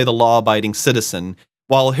seemingly play the law-abiding citizen,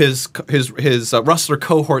 while his rustler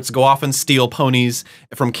cohorts go off and steal ponies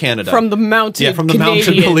from Canada. From the mounted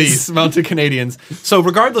mounted police, mounted Canadians. So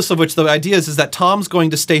regardless of which, the idea is that Tom's going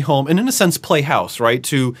to stay home and in a sense play house, right?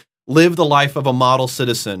 To live the life of a model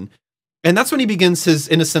citizen. And that's when he begins his,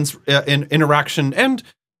 in a sense, interaction and,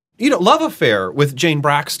 love affair with Jane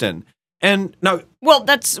Braxton. And now, well,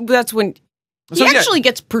 that's when he actually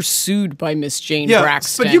gets pursued by Miss Jane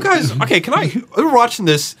Braxton. But you guys, we're watching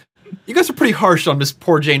this. You guys are pretty harsh on Miss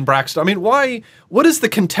poor Jane Braxton. I mean, why? What is the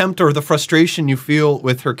contempt or the frustration you feel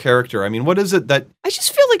with her character? I mean, what is it that I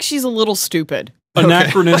just feel like she's a little stupid.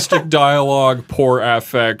 Anachronistic dialogue, poor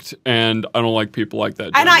affect, and I don't like people like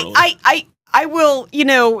that. Generally. And I will,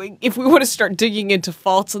 if we want to start digging into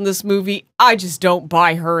faults in this movie, I just don't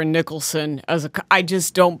buy her and Nicholson I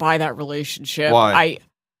just don't buy that relationship. Why?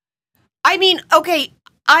 I mean, okay,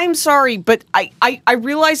 I'm sorry, but I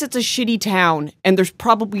realize it's a shitty town and there's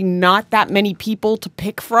probably not that many people to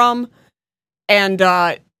pick from. And,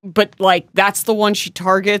 but like, that's the one she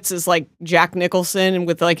targets is like Jack Nicholson and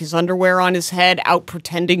with like his underwear on his head out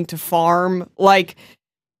pretending to farm. Like,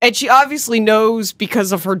 and she obviously knows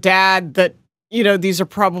because of her dad that, these are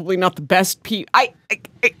probably not the best people. I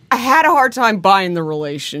had a hard time buying the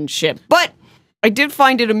relationship, but I did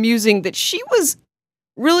find it amusing that she was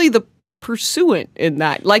really the pursuant in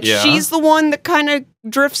that. Like, she's the one that kind of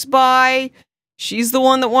drifts by. She's the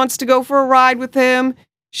one that wants to go for a ride with him.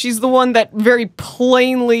 She's the one that very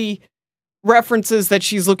plainly references that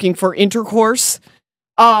she's looking for intercourse.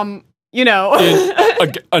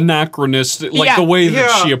 Anachronistic, like the way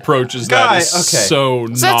that she approaches that is so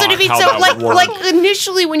not that's what I mean. How so that would work. Like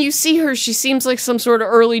initially when you see her, she seems like some sort of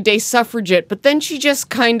early day suffragette, but then she just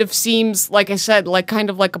kind of seems, like I said, like kind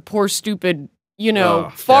of like a poor stupid,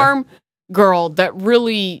 farm girl that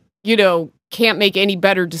really, can't make any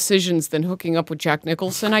better decisions than hooking up with Jack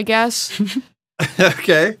Nicholson, I guess.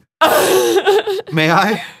 Okay. May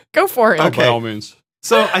I? Go for it. Okay. By all means.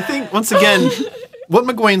 So I think once again, we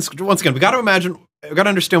got to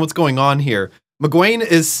understand what's going on here. McGuane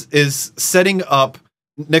is setting up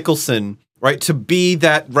Nicholson, right, to be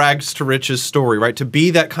that rags to riches story, right, to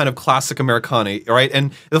be that kind of classic Americana, right?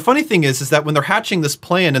 And the funny thing is that when they're hatching this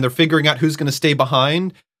plan and they're figuring out who's going to stay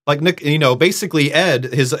behind, like Nick, basically Ed,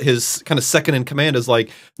 his kind of second in command is like,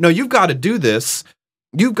 no, you've got to do this.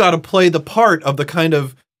 You've got to play the part of the kind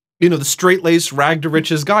of, the straight-laced rag to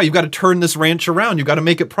riches guy. You've got to turn this ranch around. You've got to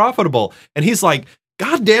make it profitable. And he's like,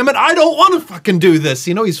 God damn it, I don't want to fucking do this.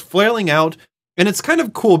 He's flailing out. And it's kind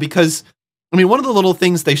of cool because, one of the little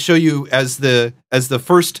things they show you as the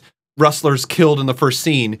first rustlers killed in the first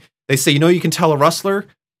scene, they say, you can tell a rustler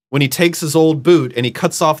when he takes his old boot and he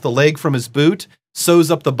cuts off the leg from his boot,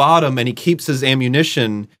 sews up the bottom, and he keeps his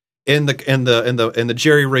ammunition in the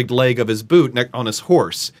jerry-rigged leg of his boot on his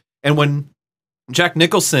horse. And when Jack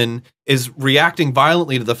Nicholson is reacting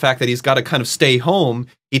violently to the fact that he's got to kind of stay home,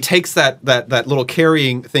 he takes that little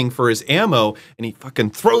carrying thing for his ammo and he fucking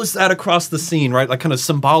throws that across the scene, right? Like kind of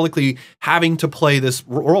symbolically having to play this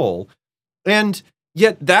role. And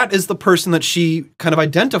yet that is the person that she kind of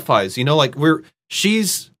identifies,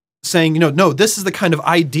 she's saying, no, this is the kind of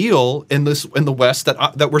ideal in the West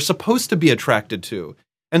that we're supposed to be attracted to.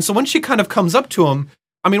 And so when she kind of comes up to him,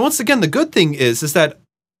 once again, the good thing is that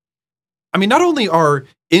not only are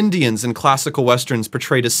Indians in classical Westerns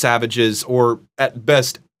portrayed as savages or, at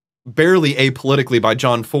best, barely apolitically by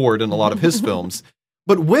John Ford in a lot of his films,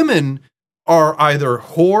 but women are either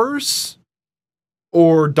whores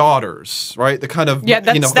or daughters, right? The kind of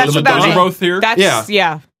that's the about it. Both here.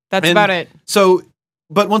 That's about it. So,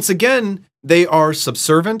 but once again, they are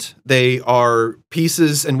subservient. They are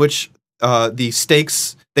pieces in which the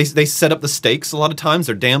stakes. They set up the stakes a lot of times.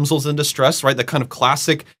 They're damsels in distress, right? The kind of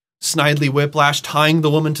classic Snidely Whiplash tying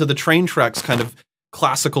the woman to the train tracks kind of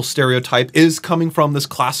classical stereotype is coming from this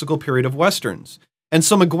classical period of Westerns. And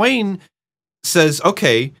so McGuane says,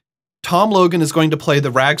 okay, Tom Logan is going to play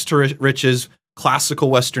the rags to riches classical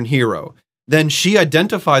Western hero. Then she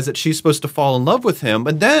identifies that she's supposed to fall in love with him,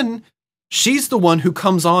 and then she's the one who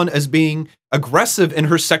comes on as being aggressive in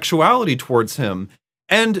her sexuality towards him.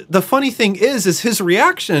 And the funny thing is his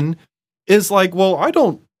reaction is like, well,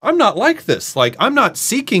 I'm not like this. Like, I'm not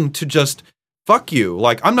seeking to just fuck you.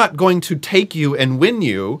 Like, I'm not going to take you and win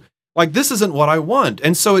you. Like, this isn't what I want.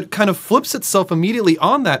 And so it kind of flips itself immediately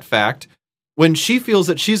on that fact when she feels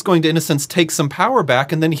that she's going to, in a sense, take some power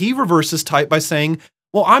back. And then he reverses type by saying,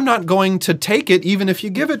 well, I'm not going to take it even if you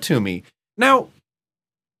give it to me. Now,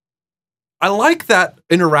 I like that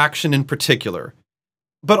interaction in particular.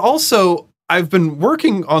 But also, I've been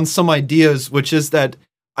working on some ideas, which is that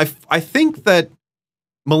I think that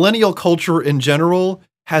millennial culture in general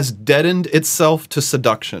has deadened itself to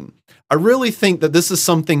seduction. I really think that this is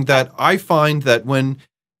something that I find that when,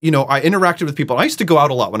 I interacted with people, I used to go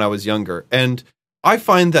out a lot when I was younger, and I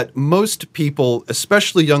find that most people,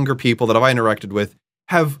 especially younger people that I interacted with,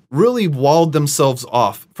 have really walled themselves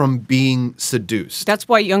off from being seduced. That's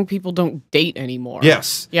why young people don't date anymore.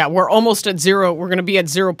 Yes. Yeah, we're almost at zero. We're going to be at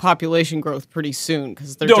zero population growth pretty soon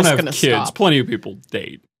because they're just going to stop. Plenty of people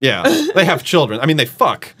date. Yeah, they have children. I mean, they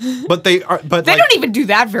fuck, but they are. But they don't even do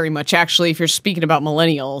that very much, actually. If you're speaking about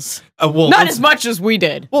millennials, not as much as we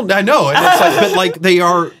did. Well, I know, and it's like, but like they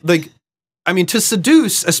are like. I mean, to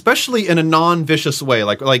seduce, especially in a non-vicious way,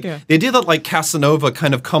 the idea that like Casanova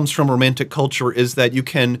kind of comes from romantic culture is that you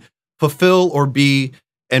can fulfill or be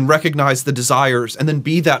and recognize the desires and then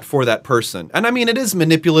be that for that person. And I mean, it is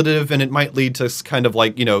manipulative and it might lead to kind of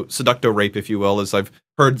like, seducto rape, if you will, as I've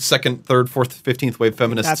heard second, third, fourth, 15th wave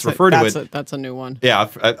feminists refer to it. That's a new one. Yeah,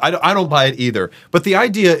 I don't buy it either. But the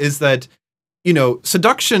idea is that,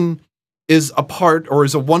 seduction is a part or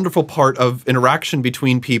is a wonderful part of interaction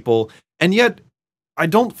between people. And yet, I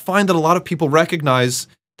don't find that a lot of people recognize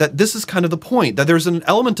that this is kind of the point, that there's an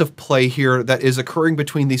element of play here that is occurring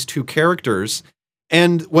between these two characters.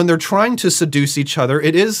 And when they're trying to seduce each other,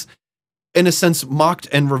 it is, in a sense, mocked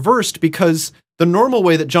and reversed because the normal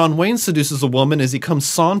way that John Wayne seduces a woman is he comes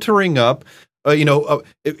sauntering up,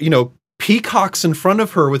 peacocks in front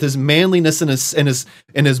of her with his manliness and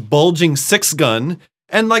his bulging six gun.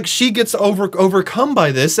 And like she gets overcome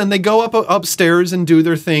by this and they go upstairs and do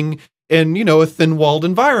their thing in, a thin-walled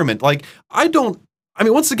environment. Like,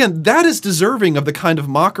 once again, that is deserving of the kind of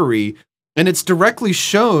mockery. And it's directly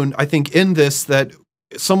shown, I think, in this that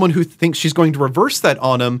someone who thinks she's going to reverse that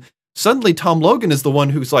on him, suddenly Tom Logan is the one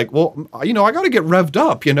who's like, well, I got to get revved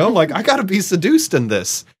up, like I got to be seduced in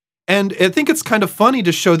this. And I think it's kind of funny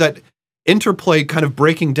to show that interplay kind of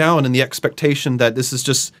breaking down in the expectation that this is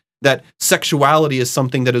just that sexuality is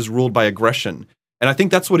something that is ruled by aggression. And I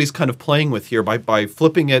think that's what he's kind of playing with here by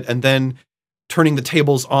flipping it and then turning the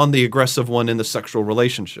tables on the aggressive one in the sexual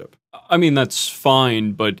relationship. I mean, that's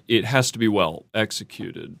fine, but it has to be well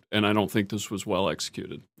executed. And I don't think this was well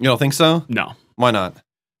executed. You don't think so? No. Why not?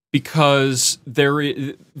 Because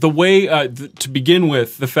to begin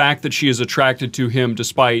with, the fact that she is attracted to him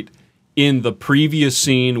despite in the previous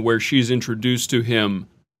scene where she's introduced to him,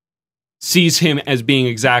 sees him as being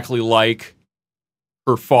exactly like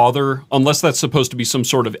her father, unless that's supposed to be some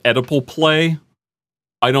sort of Oedipal play,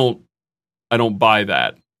 I don't buy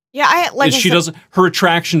that. Yeah, her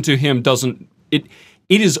attraction to him doesn't. It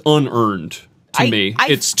is unearned to me.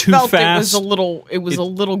 It's too fast. It was a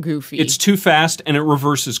little goofy. It's too fast, and it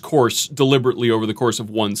reverses course deliberately over the course of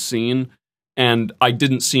one scene, and I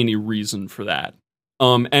didn't see any reason for that.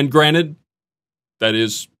 And granted, that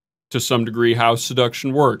is to some degree how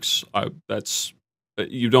seduction works.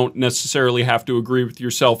 You don't necessarily have to agree with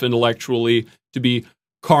yourself intellectually to be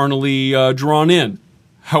carnally drawn in.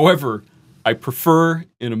 However, I prefer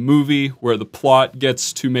in a movie where the plot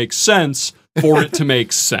gets to make sense for it to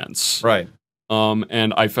make sense. Right.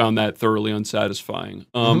 And I found that thoroughly unsatisfying.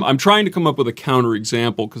 I'm trying to come up with a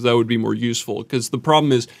counterexample because that would be more useful. Because the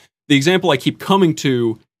problem is, the example I keep coming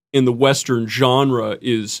to in the Western genre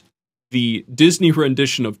is the Disney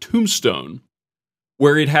rendition of Tombstone,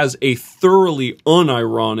 where it has a thoroughly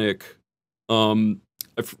unironic,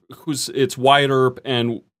 it's Wyatt Earp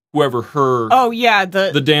and whoever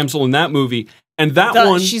the damsel in that movie, And that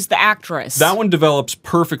one, she's the actress. That one develops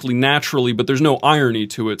perfectly naturally, but there's no irony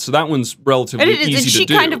to it. So that one's relatively easy to do. And she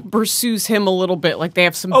kind of pursues him a little bit. Like they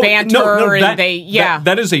have some banter, and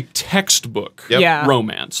that is a textbook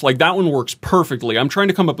romance. Like that one works perfectly. I'm trying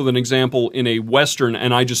to come up with an example in a Western,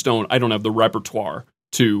 and I don't have the repertoire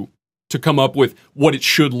to come up with what it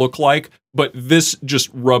should look like, but this just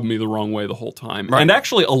rubbed me the wrong way the whole time. Right. And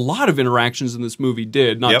actually, a lot of interactions in this movie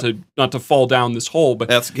did, not to fall down this hole, but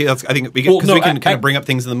that's I think we can kind of bring up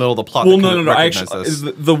things in the middle of the plot. Well, no.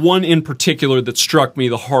 Actually, the one in particular that struck me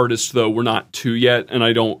the hardest, though, we're not to yet, and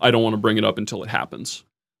I don't want to bring it up until it happens.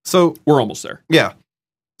 So we're almost there. Yeah.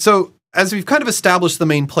 So as we've kind of established the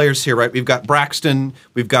main players here, right? We've got Braxton,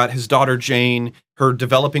 we've got his daughter Jane, her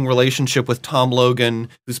developing relationship with Tom Logan,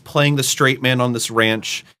 who's playing the straight man on this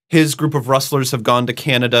ranch. His group of rustlers have gone to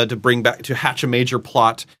Canada to hatch a major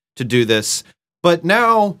plot to do this. But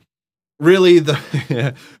now, really,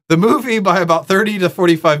 the movie, by about 30 to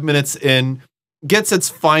 45 minutes in, gets its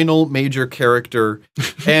final major character.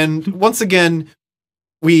 And once again,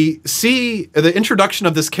 we see the introduction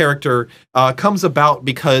of this character comes about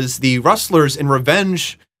because the rustlers, in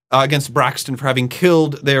revenge against Braxton for having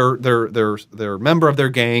killed their member of their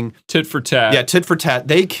gang, tit for tat. Yeah, tit for tat.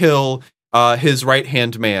 They kill his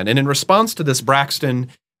right-hand man, and in response to this, Braxton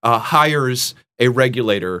hires a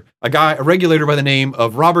regulator by the name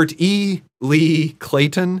of Robert E. Lee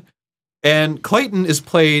Clayton, and Clayton is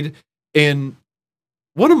played in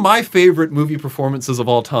one of my favorite movie performances of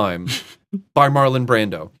all time by Marlon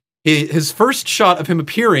Brando. His first shot of him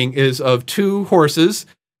appearing is of two horses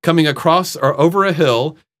coming across or over a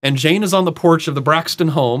hill, and Jane is on the porch of the Braxton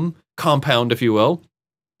home, compound, if you will,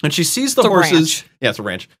 and she sees the horses. Yeah, it's a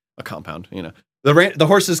ranch, a compound, you know. The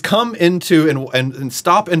horses come into and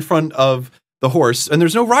stop in front of the horse, and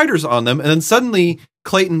there's no riders on them, and then suddenly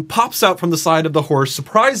Clayton pops out from the side of the horse,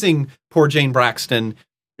 surprising poor Jane Braxton,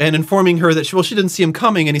 and informing her that she didn't see him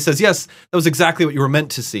coming, and he says, yes, that was exactly what you were meant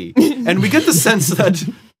to see. And we get the sense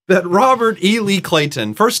that Robert E. Lee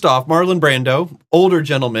Clayton, first off, Marlon Brando, older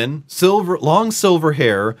gentleman, long silver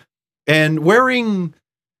hair, and wearing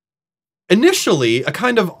initially a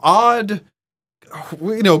kind of odd,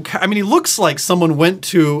 he looks like someone went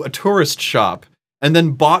to a tourist shop and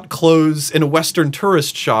then bought clothes in a Western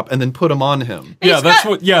tourist shop and then put them on him. He's got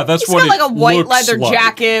like a white leather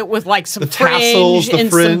jacket with like some tassels,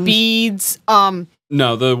 some beads.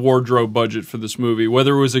 No, the wardrobe budget for this movie,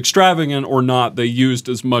 whether it was extravagant or not, they used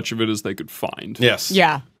as much of it as they could find. Yes.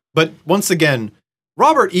 Yeah. But once again,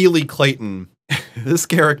 Robert E. Lee Clayton, this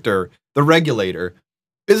character, the regulator,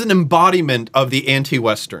 is an embodiment of the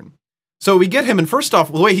anti-Western. So we get him, and first off,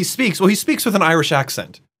 the way he speaks with an Irish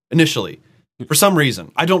accent, initially. For some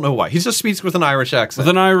reason. I don't know why. He just speaks with an Irish accent.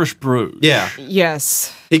 With an Irish brogue. Yeah.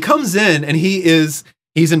 Yes. He comes in, and he's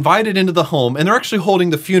invited into the home, and they're actually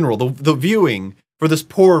holding the funeral, the viewing for this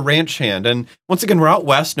poor ranch hand. And once again, we're out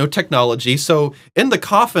west, no technology. So in the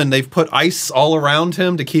coffin, they've put ice all around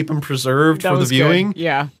him to keep him preserved for the viewing. Good.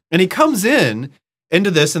 Yeah. And he comes into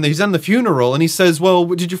this, and he's in the funeral, and he says, well,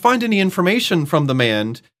 did you find any information from the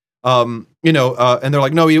man? And they're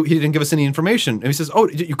like, no, he didn't give us any information. And he says, oh,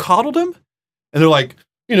 you coddled him? And they're like,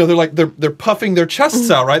 they're puffing their chests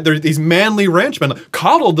out, right? They're these manly ranchmen. Like,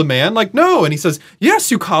 coddled the man? Like, no. And he says, yes,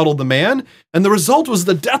 you coddled the man. And the result was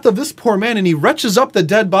the death of this poor man. And he retches up the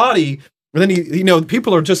dead body. And then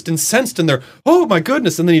people are just incensed and they're, oh my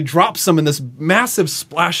goodness. And then he drops them, and this massive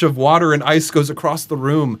splash of water and ice goes across the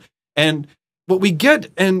room. And what we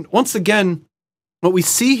get, and once again, what we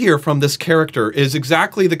see here from this character is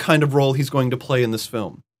exactly the kind of role he's going to play in this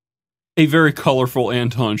film. A very colorful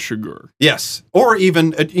Anton Chigurh. Yes. Or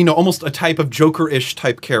even, almost a type of Joker-ish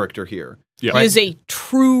type character here. Yeah. He is a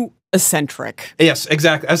true eccentric. Yes,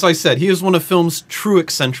 exactly. As I said, he is one of film's true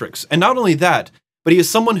eccentrics. And not only that, but he is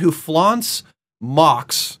someone who flaunts,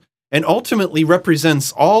 mocks, and ultimately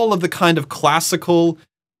represents all of the kind of classical,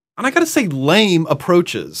 and I gotta say lame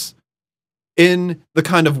approaches in the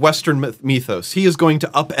kind of Western mythos. He is going to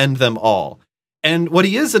upend them all. And what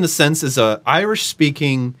he is, in a sense, is a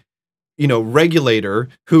Irish-speaking regulator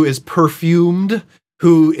who is perfumed,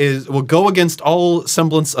 who will go against all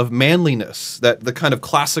semblance of manliness that the kind of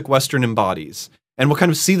classic Western embodies. And we'll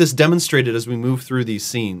kind of see this demonstrated as we move through these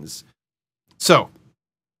scenes. So,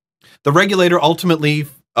 the regulator ultimately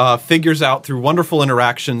figures out through wonderful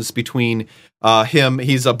interactions between him.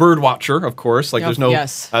 He's a bird watcher, of course. Like, there's no,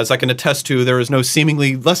 as I can attest to, there is no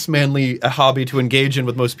seemingly less manly hobby to engage in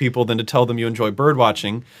with most people than to tell them you enjoy bird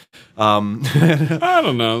watching. I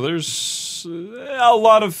don't know. There's it's a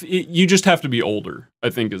lot of you just have to be older, I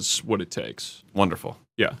think, is what it takes. Wonderful.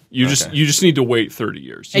 Yeah, you just need to wait 30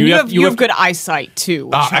 years. And you have good eyesight too.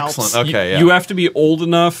 Which helps. Excellent. Okay, you have to be old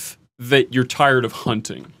enough that you're tired of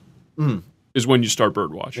hunting. Is when you start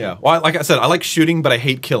bird watching. Yeah. Well, like I said, I like shooting, but I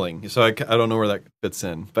hate killing. So I don't know where that fits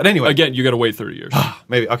in. But anyway, again, you got to wait 30 years.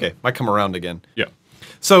 Maybe might come around again. Yeah.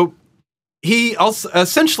 So he also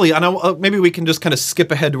essentially, and maybe we can just kind of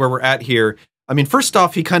skip ahead to where we're at here. I mean, first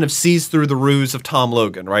off, he kind of sees through the ruse of Tom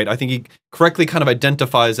Logan, right? I think he correctly kind of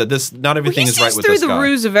identifies that not everything is right with this guy. He sees through the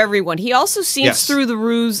ruse of everyone. He also sees through the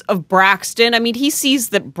ruse of Braxton. I mean, he sees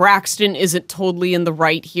that Braxton isn't totally in the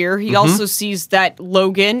right here. He also sees that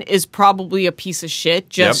Logan is probably a piece of shit,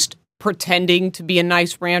 just pretending to be a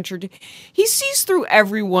nice rancher. He sees through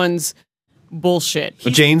everyone's bullshit.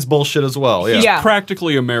 Jane's bullshit as well. He's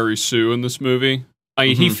practically a Mary Sue in this movie. I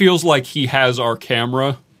mean, he feels like he has our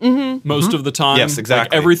camera. Most of the time. Yes,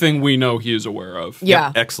 exactly. Like everything we know he is aware of. Yeah.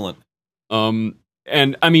 Yep, excellent. And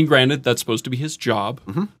I mean, granted, that's supposed to be his job.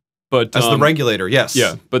 But as the regulator, yes.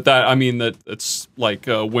 Yeah, but that's like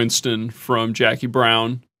Winston from Jackie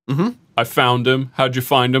Brown. I found him. How'd you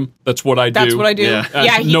find him? That's what I do. That's what I do.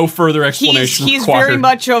 Yeah, no further explanation he's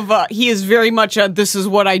required. He is very much a this is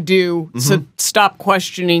what I do, so stop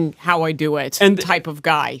questioning how I do it type of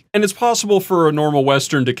guy. And it's possible for a normal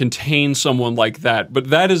Western to contain someone like that, but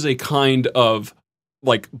that is a kind of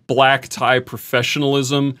like black tie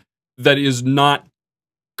professionalism that is not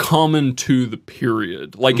common to the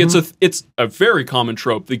period. Like it's a very common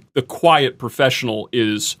trope. The quiet professional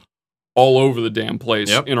is all over the damn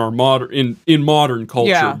place in our modern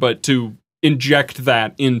culture, but to inject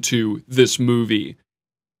that into this movie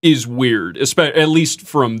is weird, at least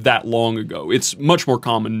from that long ago. It's much more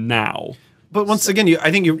common now. But once again,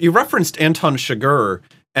 I think you referenced Anton Chigurh,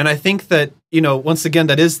 and I think that, once again,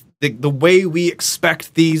 that is the way we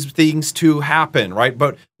expect these things to happen, right?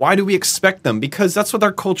 But why do we expect them? Because that's what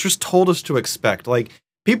our culture's told us to expect. Like,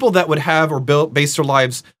 people that would have or base their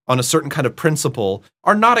lives on a certain kind of principle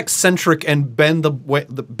are not eccentric and bend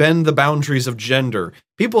the boundaries of gender.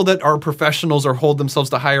 People that are professionals or hold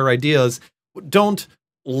themselves to higher ideas don't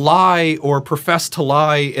lie or profess to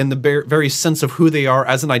lie in the very sense of who they are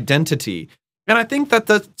as an identity. And I think that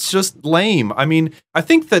that's just lame. I mean, I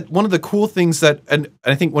think that one of the cool things and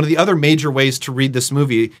I think one of the other major ways to read this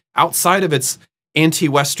movie outside of its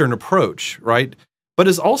anti-Western approach, right? But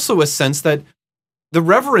is also a sense that the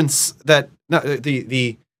reverence that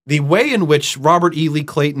the way in which Robert E. Lee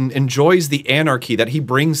Clayton enjoys the anarchy that he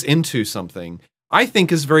brings into something, I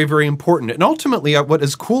think is very, very important. And ultimately, what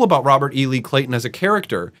is cool about Robert E. Lee Clayton as a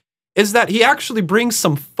character is that he actually brings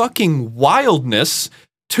some fucking wildness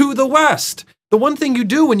to the West. The one thing you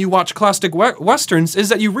do when you watch classic Westerns is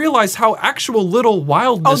that you realize how actual little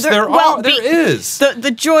wildness there is.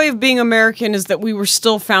 The joy of being American is that we were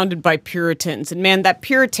still founded by Puritans. And man, that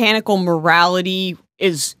puritanical morality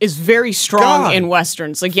is very strong in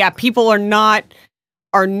Westerns. Like, people are not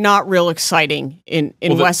real exciting in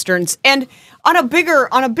Westerns. And on a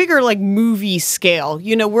bigger like movie scale,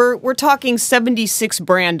 we're talking 76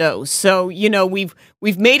 Brando. So,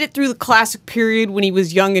 we've made it through the classic period when he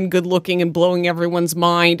was young and good looking and blowing everyone's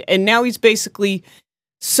mind. And now he's basically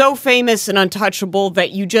so famous and untouchable that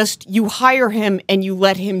you hire him and you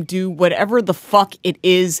let him do whatever the fuck it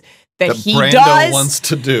is that he Brando wants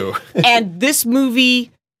to do. And this movie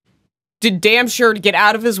did damn sure to get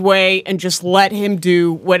out of his way and just let him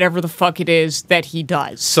do whatever the fuck it is that he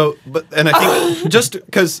does. So, and I think just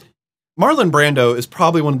because Marlon Brando is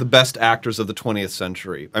probably one of the best actors of the 20th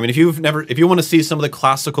century. I mean, if you want to see some of the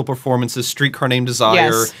classical performances, Streetcar Named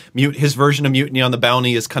Desire, his version of Mutiny on the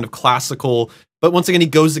Bounty is kind of classical. But once again, he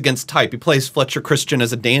goes against type. He plays Fletcher Christian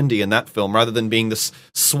as a dandy in that film, rather than being this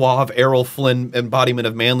suave Errol Flynn embodiment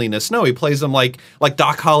of manliness. No, he plays him like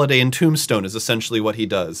Doc Holliday in Tombstone is essentially what he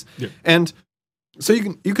does. Yeah. And so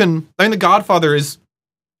you can. I mean, The Godfather is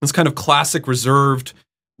kind of classic, reserved,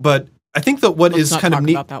 but I think that what is kind of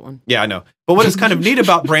neat about that one. Yeah, I know. But what is kind of neat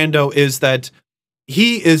about Brando is that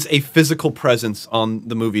he is a physical presence on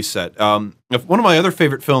the movie set. One of my other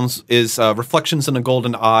favorite films is Reflections in a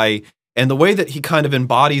Golden Eye. And the way that he kind of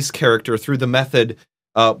embodies character through the method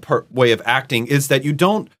way of acting is that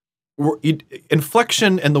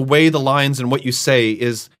inflection and the way the lines and what you say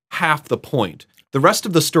is half the point. The rest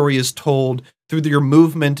of the story is told through your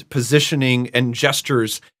movement, positioning, and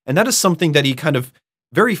gestures. And that is something that he kind of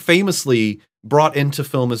very famously brought into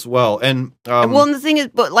film as well. And and the thing is,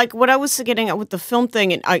 but like what I was getting at with the film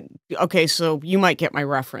thing, and so you might get my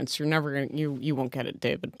reference. You're never gonna, you won't get it,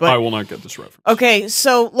 David. But I will not get this reference. Okay,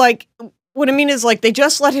 so like What I mean is, like, they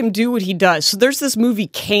just let him do what he does. So there's this movie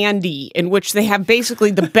Candy, in which they have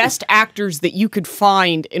basically the best actors that you could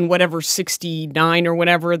find in whatever 69 or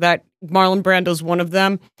whatever, that Marlon Brando's one of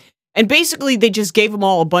them. And basically they just gave them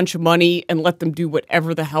all a bunch of money and let them do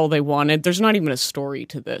whatever the hell they wanted. There's not even a story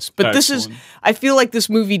to this. But Excellent. I feel like this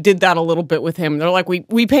movie did that a little bit with him. They're like,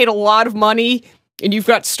 we paid a lot of money and you've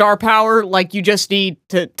got star power, like you just need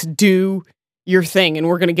to do your thing and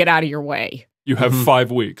we're going to get out of your way. You have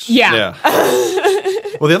 5 weeks. Yeah.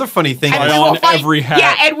 Well, the other funny thing Try on every hat.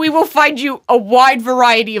 Yeah, and we will find you a wide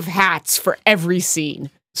variety of hats for every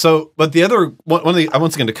scene. So, but the other one of the,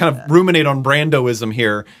 once again, to kind of ruminate on Brandoism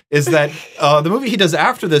here, is that the movie he does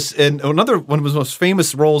after this, and another one of his most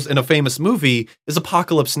famous roles in a famous movie is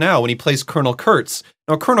Apocalypse Now, when he plays Colonel Kurtz.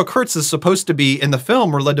 Now, Colonel Kurtz is supposed to be, in the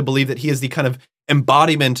film, we're led to believe that he is the kind of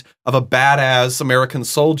embodiment of a badass American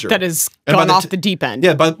soldier. That has gone off the deep end.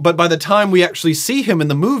 Yeah, but by the time we actually see him in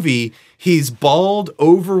the movie, he's bald,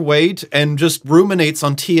 overweight, and just ruminates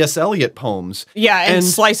on T.S. Eliot poems. Yeah, and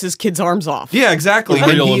slices kids' arms off. Yeah, exactly. A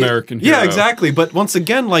real American hero. Yeah, exactly. But once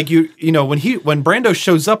again, like when Brando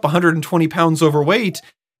shows up 120 pounds overweight,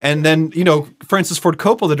 and then, Francis Ford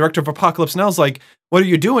Coppola, the director of Apocalypse Now, is like, what are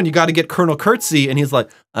you doing? You got to get Colonel Kurtzy. And he's like,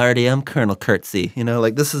 I already am Colonel Kurtzy.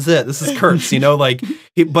 Like, this is it. This is Kurtz,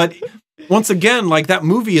 but once again, like, that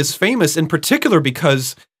movie is famous in particular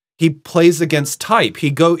because he plays against type.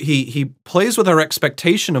 He plays with our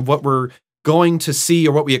expectation of what we're going to see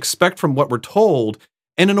or what we expect from what we're told,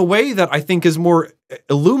 and in a way that I think is more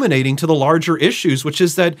illuminating to the larger issues, which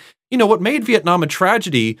is that, what made Vietnam a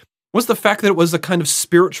tragedy was the fact that it was a kind of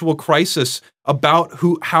spiritual crisis about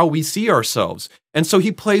how we see ourselves. And so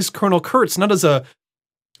he plays Colonel Kurtz not as a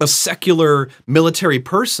secular military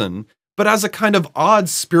person, but as a kind of odd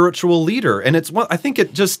spiritual leader. And I think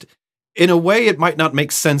it just, in a way, it might not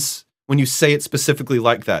make sense when you say it specifically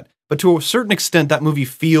like that. But to a certain extent, that movie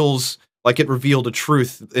feels like it revealed a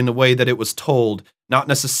truth in a way that it was told, not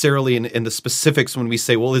necessarily in the specifics when we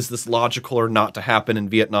say, well, is this logical or not to happen in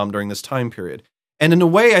Vietnam during this time period? And in a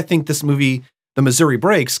way, I think this movie, The Missouri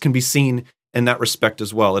Breaks, can be seen in that respect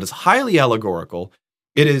as well. It is highly allegorical.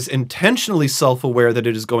 It is intentionally self-aware that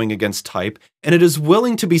it is going against type, and it is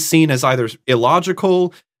willing to be seen as either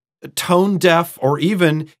illogical, tone-deaf, or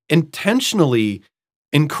even intentionally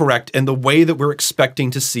incorrect in the way that we're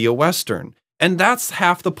expecting to see a Western. And that's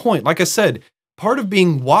half the point. Like I said, part of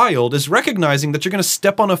being wild is recognizing that you're going to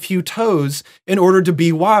step on a few toes in order to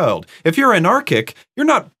be wild. If you're anarchic, you're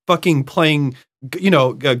not fucking playing,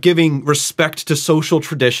 giving respect to social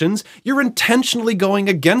traditions. You're intentionally going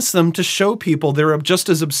against them to show people they're just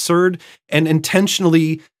as absurd and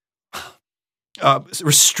intentionally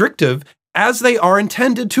restrictive as they are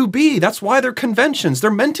intended to be. That's why they're conventions. They're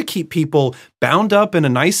meant to keep people bound up in a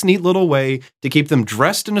nice, neat little way, to keep them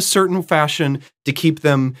dressed in a certain fashion, to keep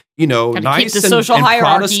them, nice and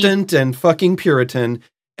Protestant and fucking Puritan.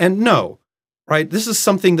 And no. Right? This is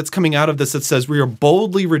something that's coming out of this that says we are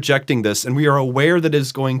boldly rejecting this, and we are aware that it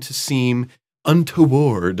is going to seem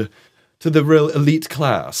untoward to the real elite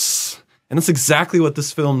class. And that's exactly what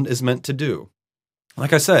this film is meant to do.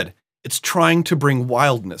 Like I said, it's trying to bring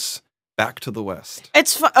wildness back to the West.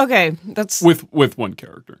 It's okay. That's with one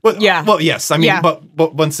character. Well, yes. I mean,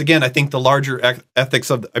 but once again, I think the larger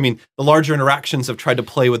the larger interactions have tried to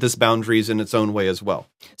play with its boundaries in its own way as well.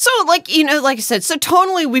 So, like I said, so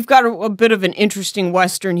tonally, we've got a bit of an interesting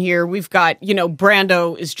Western here. We've got,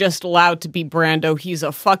 Brando is just allowed to be Brando. He's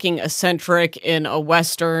a fucking eccentric in a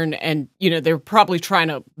Western, and, they're probably trying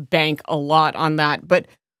to bank a lot on that. But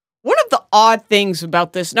one of the odd things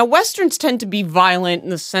about this, now Westerns tend to be violent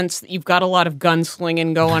in the sense that you've got a lot of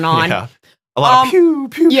gunslinging going on. Yeah. A lot of pew,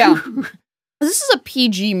 pew, yeah. pew. This is a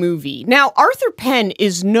PG movie. Now, Arthur Penn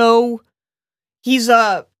is he's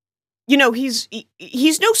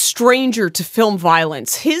no stranger to film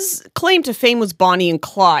violence. His claim to fame was Bonnie and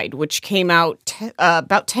Clyde, which came out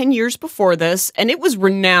about 10 years before this, and it was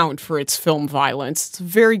renowned for its film violence. It's a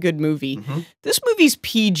very good movie. Mm-hmm. This movie's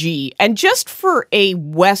PG, and just for a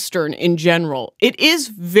Western in general, it is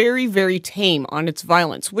very, very tame on its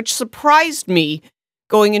violence, which surprised me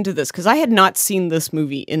going into this, because I had not seen this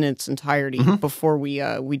movie in its entirety before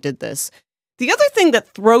we did this. The other thing that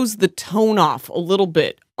throws the tone off a little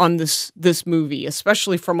bit on this movie,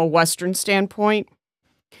 especially from a Western standpoint,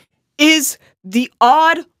 is the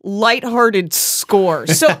odd, lighthearted score.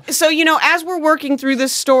 So as we're working through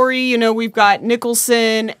this story, we've got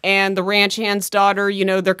Nicholson and the ranch hand's daughter.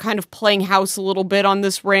 They're kind of playing house a little bit on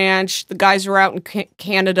this ranch. The guys are out in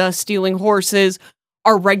Canada stealing horses.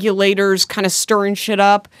 Our regulators kind of stirring shit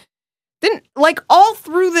up. Then, all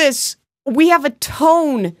through this, we have a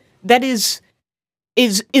tone that is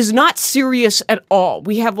is not serious at all.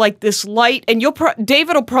 We have like this light, and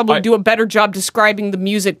David will probably do a better job describing the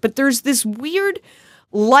music, but there's this weird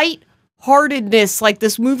light-heartedness, like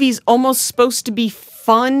this movie's almost supposed to be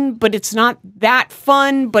fun, but it's not that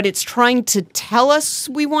fun, but it's trying to tell us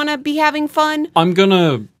we want to be having fun. I'm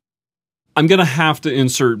gonna have to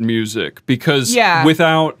insert music because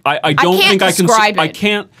without I don't think I can describe it. I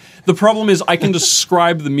can't. The problem is I can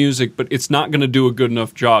describe the music, but it's not going to do a good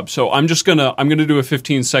enough job. So I'm gonna do a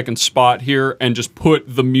 15-second spot here and just put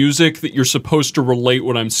the music that you're supposed to relate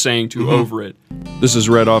what I'm saying to over it. This is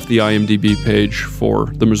read off the IMDb page for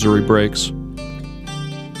The Missouri Breaks.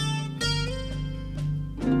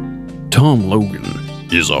 Tom Logan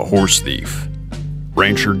is a horse thief.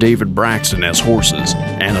 Rancher David Braxton has horses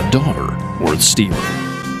and a daughter worth stealing.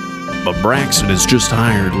 But Braxton has just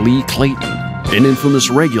hired Lee Clayton, an infamous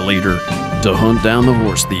regulator, to hunt down the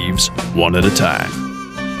horse thieves one at a time.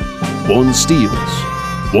 One steals,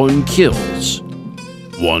 one kills,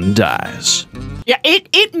 one dies. Yeah,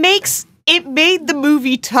 it made the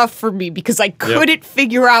movie tough for me because I couldn't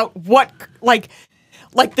figure out what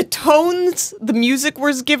like the tones the music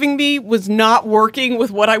was giving me was not working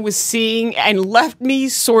with what I was seeing and left me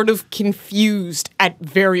sort of confused at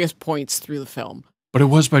various points through the film. But it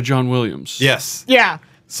was by John Williams. Yes. Yeah.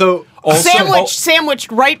 So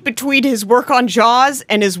sandwiched right between his work on Jaws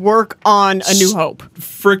and his work on A New Hope.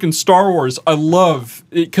 Frickin' Star Wars, I love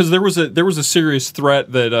because there was a serious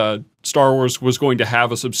threat that Star Wars was going to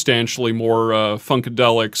have a substantially more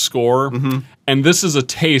funkadelic score, and this is a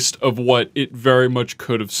taste of what it very much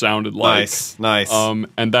could have sounded like. Nice.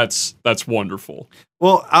 And that's wonderful.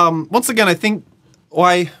 Well, once again, I think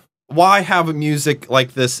why have a music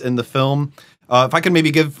like this in the film? If I can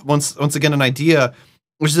maybe give once again an idea.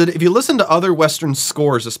 Which is that if you listen to other Western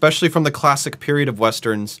scores, especially from the classic period of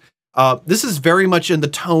Westerns, this is very much in the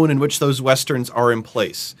tone in which those Westerns are in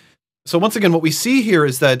place. So once again, what we see here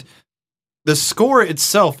is that the score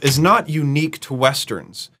itself is not unique to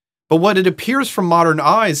Westerns. But what it appears from modern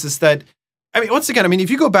eyes is that, once again,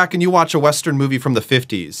 if you go back and you watch a Western movie from the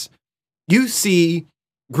 50s, you see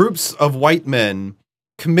groups of white men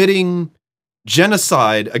committing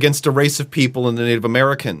genocide against a race of people in the Native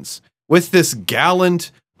Americans, with this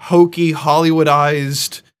gallant, hokey,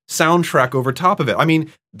 Hollywoodized soundtrack over top of it.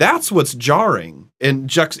 That's what's jarring.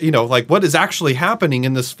 And, like what is actually happening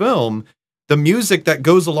in this film, the music that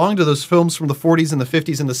goes along to those films from the 40s and the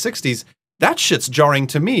 50s and the 60s, that shit's jarring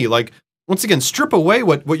to me. Like, once again, strip away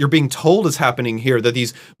what you're being told is happening here, that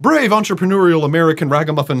these brave entrepreneurial American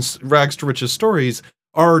ragamuffins, rags to riches stories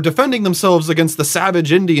are defending themselves against the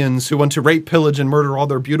savage Indians who want to rape, pillage, and murder all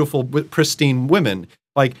their beautiful, pristine women.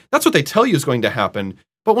 Like, that's what they tell you is going to happen.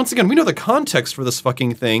 But once again, we know the context for this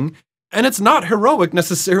fucking thing, and it's not heroic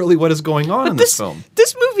necessarily what is going on in this film.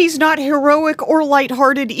 This movie's not heroic or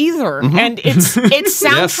lighthearted either. And its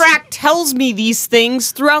soundtrack tells me these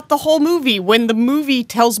things throughout the whole movie, when the movie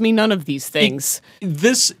tells me none of these things.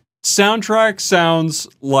 This soundtrack sounds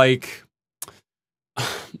like...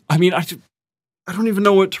 I don't even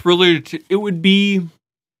know what to relate it to. It would be...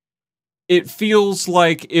 It feels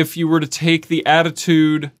like if you were to take the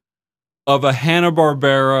attitude of a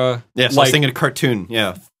Hanna-Barbera... Yes, I was thinking a cartoon,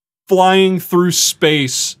 yeah. Flying through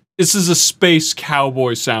space. This is a space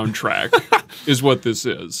cowboy soundtrack, is what this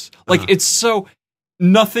is. Like, it's so...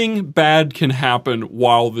 Nothing bad can happen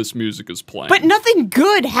while this music is playing. But nothing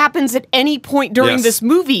good happens at any point during this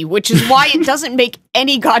movie, which is why it doesn't make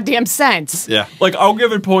any goddamn sense. Yeah. Like, I'll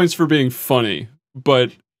give it points for being funny,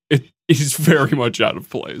 but... He's very much out of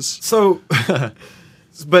place. So,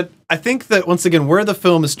 but I think that once again, where the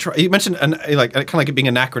film is, you mentioned kind of like it being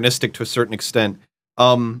anachronistic to a certain extent.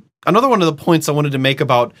 Another one of the points I wanted to make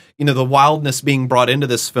about the wildness being brought into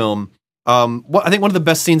this film. I think one of the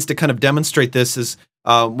best scenes to kind of demonstrate this is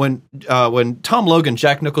when Tom Logan,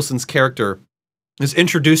 Jack Nicholson's character, is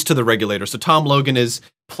introduced to the regulator. So Tom Logan is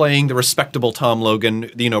playing the respectable Tom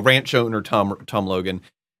Logan, ranch owner Tom Logan,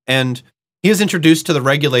 and he is introduced to the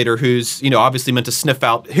regulator, who's obviously meant to sniff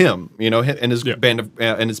out him, and his band of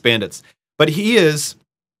and his bandits. But he is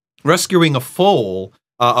rescuing a foal,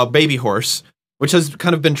 a baby horse, which has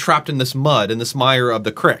kind of been trapped in this mud, in this mire of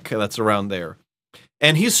the creek that's around there.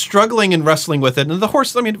 And he's struggling and wrestling with it. And the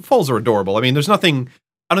horse, foals are adorable. There's nothing.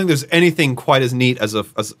 I don't think there's anything quite as neat as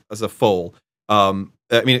a foal.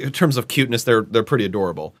 In terms of cuteness, they're pretty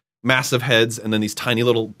adorable. Massive heads and then these tiny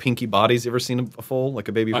little pinky bodies. You ever seen a foal, like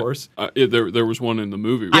a baby horse? There was one in the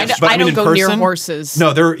movie. Yes, I don't go near horses.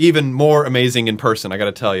 No, they're even more amazing in person, I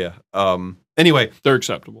gotta tell you. Anyway. They're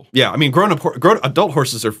acceptable. Yeah, grown adult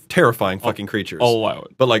horses are terrifying fucking creatures. I'll allow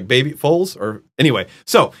it. But like baby foals Anyway,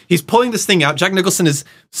 so he's pulling this thing out. Jack Nicholson is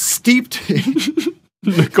steeped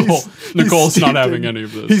Nicole's not having any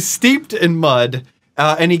of this. He's steeped in mud.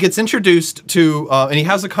 And he gets introduced to, and he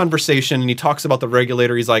has a conversation, and he talks about the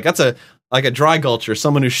regulator. He's like, that's like a dry gulcher,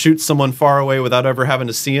 someone who shoots someone far away without ever having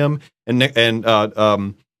to see him. And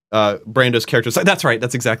Brando's character says, that's right,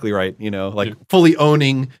 that's exactly right. Fully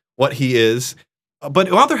owning what he is.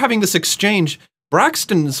 But while they're having this exchange,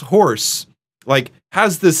 Braxton's horse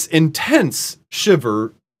has this intense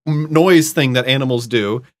shiver noise thing that animals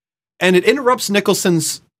do, and it interrupts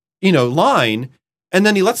Nicholson's line. And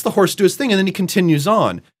then he lets the horse do his thing, and then he continues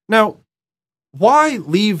on. Now, why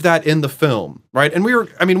leave that in the film, right? And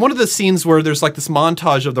one of the scenes where there's this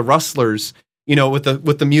montage of the rustlers, with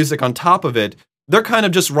the music on top of it, they're kind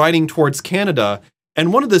of just riding towards Canada.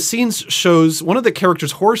 And one of the scenes shows one of the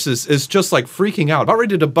characters' horses is just freaking out, about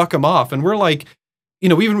ready to buck him off. And we're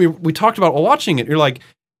we talked about while watching it, you're like,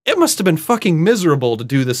 it must have been fucking miserable to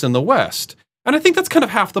do this in the West. And I think that's kind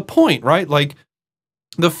of half the point, right?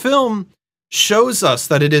 The film shows us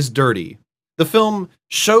that it is dirty. The film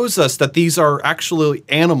shows us that these are actually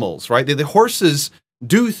animals, right? The horses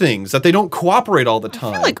do things, that they don't cooperate all the time.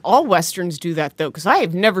 I feel like all Westerns do that, though, because I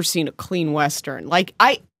have never seen a clean Western.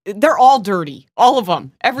 They're all dirty. All of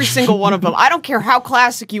them. Every single one of them. I don't care how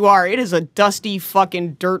classic you are. It is a dusty,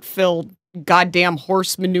 fucking dirt-filled, goddamn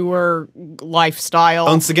horse manure lifestyle.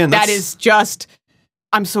 Once again, that is just...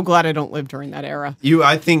 I'm so glad I don't live during that era.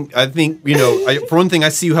 I think, for one thing, I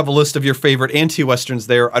see you have a list of your favorite anti-Westerns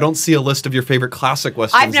there. I don't see a list of your favorite classic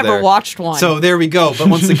Westerns I've never watched one. So there we go. But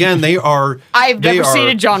once again, they are... I've never seen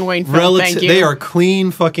a John Wayne film, thank you. They are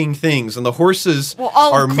clean fucking things. And the horses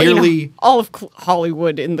are merely... All of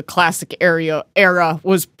Hollywood in the classic era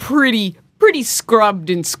was pretty scrubbed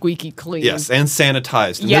and squeaky clean. Yes, and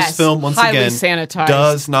sanitized. And this film, once again, sanitized.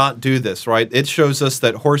 Does not do this, right? It shows us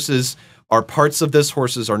that horses... are parts of this.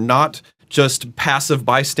 Horses are not just passive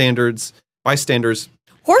bystanders.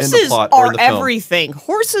 Horses in the plot or in the film. Everything.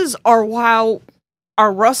 Horses are how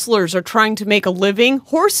our rustlers are trying to make a living.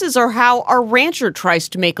 Horses are how our rancher tries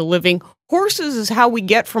to make a living. Horses is how we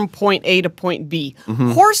get from point A to point B.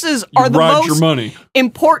 Mm-hmm. Horses are the most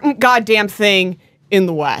important goddamn thing in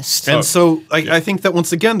the West. And so I think that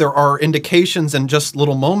once again, there are indications and just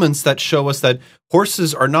little moments that show us that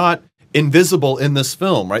horses are not invisible in this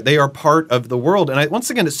film, right? They are part of the world. And once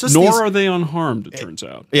again, it's just Nor are they unharmed, it turns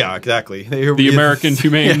out. Yeah, exactly. The American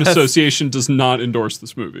Humane Association does not endorse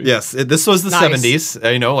this movie. Yes, this was the 70s,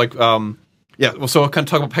 so I'll kind of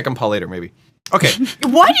talk about Peckinpah later, maybe. Okay.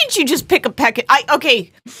 Why didn't you just pick a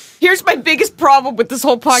okay, here's my biggest problem with this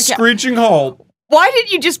whole podcast. Screeching halt. Why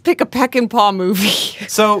didn't you just pick a Peckinpah movie?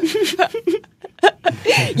 So...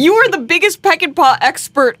 You are the biggest Peckinpah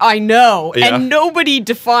expert I know, and nobody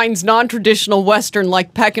defines non-traditional Western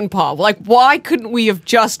like Peckinpah. Why couldn't we have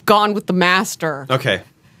just gone with the master? Okay.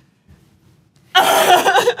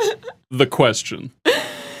 The question.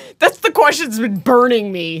 That's the question that's been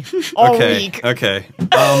burning me all week. Okay.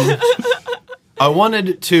 I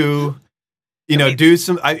wanted to, do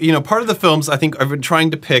some, part of the films I think I've been trying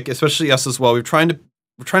to pick, especially us as well, we're trying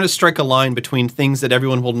to strike a line between things that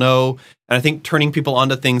everyone will know, and I think turning people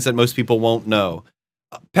onto things that most people won't know.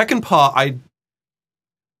 Peckinpah,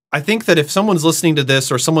 I think that if someone's listening to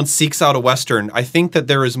this or someone seeks out a Western, I think that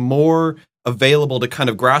there is more available to kind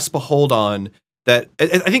of grasp a hold on. That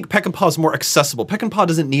I think Peckinpah is more accessible. Peckinpah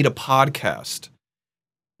doesn't need a podcast.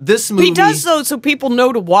 This movie... He does, though, so people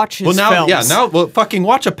know to watch his films. Fucking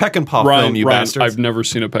watch a Peckinpah film, you bastards. I've never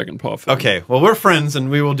seen a Peckinpah film. Okay, well, we're friends, and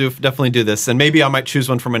we will definitely do this, and maybe I might choose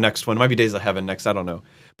one for my next one. It might be Days of Heaven next, I don't know.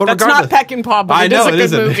 But that's not Peckinpah, but it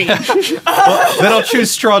is a good movie. Well, then I'll choose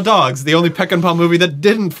Straw Dogs, the only Peckinpah movie that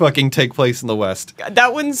didn't fucking take place in the West.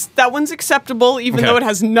 That one's acceptable, even though it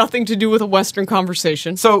has nothing to do with a Western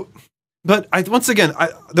conversation. So, but once again,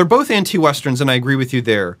 they're both anti-Westerns, and I agree with you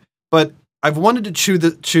there, but I've wanted to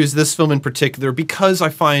choose this film in particular because I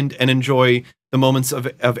find and enjoy the moments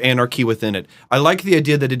of anarchy within it. I like the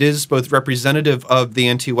idea that it is both representative of the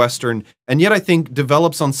anti-Western, and yet I think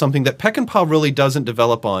develops on something that Peckinpah really doesn't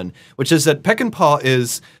develop on, which is that Peckinpah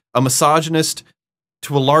is a misogynist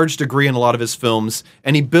to a large degree in a lot of his films,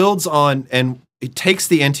 and he builds on and he takes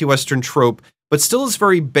the anti-Western trope, but still is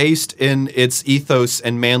very based in its ethos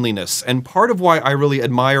and manliness. And part of why I really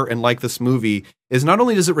admire and like this movie is not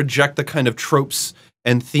only does it reject the kind of tropes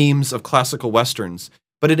and themes of classical Westerns,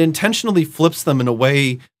 but it intentionally flips them in a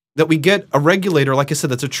way that we get a regulator, like I said,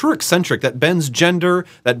 that's a true eccentric, that bends gender,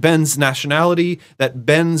 that bends nationality, that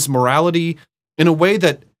bends morality in a way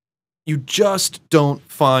that you just don't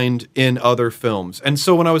find in other films. And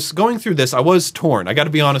so when I was going through this, I was torn. I got to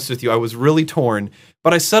be honest with you, I was really torn.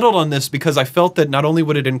 But I settled on this because I felt that not only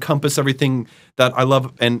would it encompass everything that I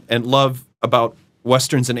love and love about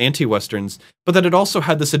Westerns and anti-Westerns, but that it also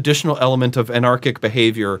had this additional element of anarchic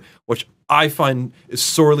behavior, which I find is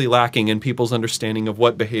sorely lacking in people's understanding of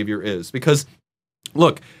what behavior is. Because,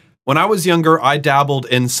 look, when I was younger, I dabbled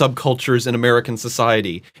in subcultures in American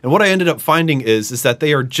society. And what I ended up finding is that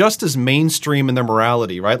they are just as mainstream in their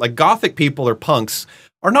morality, right? Like, Gothic people or punks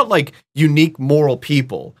are not like unique moral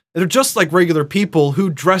people. They're just like regular people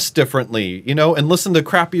who dress differently, you know, and listen to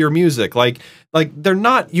crappier music. Like they're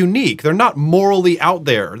not unique. They're not morally out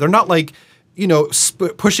there. They're not like, you know,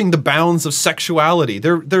 pushing the bounds of sexuality.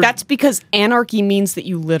 They're That's because anarchy means that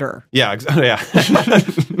you litter. Yeah, yeah.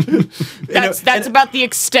 That's about the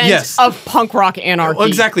extent of punk rock anarchy. Well,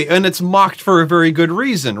 exactly, and it's mocked for a very good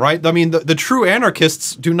reason, right? I mean, the true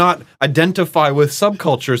anarchists do not identify with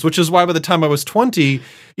subcultures, which is why by the time I was 20,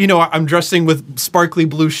 you know, I'm dressing with sparkly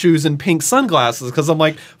blue shoes and pink sunglasses because I'm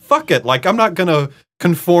like, fuck it, like I'm not gonna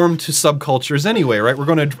conform to subcultures anyway, right? We're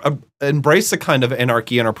going to embrace a kind of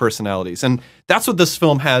anarchy in our personalities, and that's what this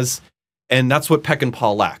film has, and that's what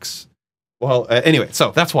Peckinpah lacks. Well, anyway, so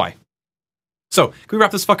that's why. So, can we wrap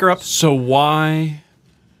this fucker up? So why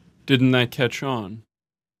didn't that catch on?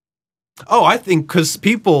 Oh, I think because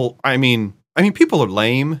people, I mean, people are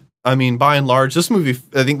lame. I mean, by and large, I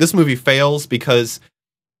think this movie fails because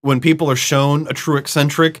when people are shown a true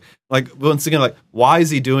eccentric, like, once again, like, why is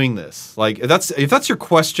he doing this? Like, if that's your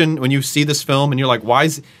question when you see this film and you're like, why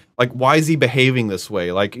is he behaving this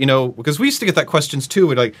way? Like, you know, because we used to get that questions too.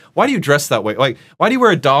 We're like, why do you dress that way? Like, why do you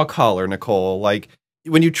wear a dog collar, Nicole? Like,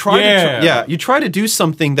 when you try you try to do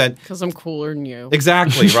something that... Because I'm cooler than you.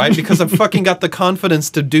 Exactly, right? Because I've fucking got the confidence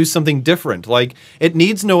to do something different. Like, it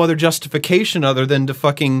needs no other justification other than to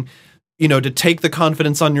fucking, you know, to take the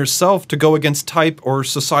confidence on yourself to go against type or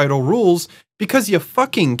societal rules because you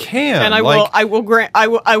fucking can. And I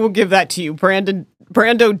will give that to you.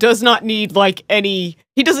 Brando does not need he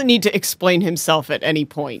doesn't need to explain himself at any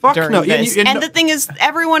point during this. And the thing is,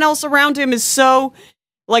 everyone else around him is so,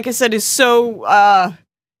 like I said,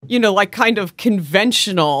 you know, like kind of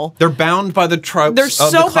conventional. They're bound by the tropes. They're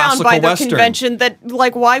so the bound by the Western convention that,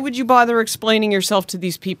 like, why would you bother explaining yourself to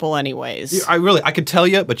these people anyways? I could tell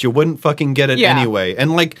you, but you wouldn't fucking get it anyway.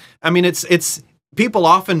 And like, I mean, it's people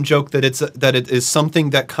often joke that it is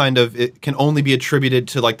something that kind of it can only be attributed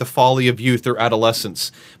to like the folly of youth or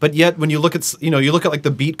adolescence. But yet, when you look at like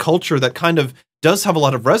the beat culture that kind of does have a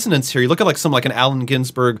lot of resonance here. You look at like an Allen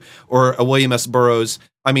Ginsberg or a William S. Burroughs.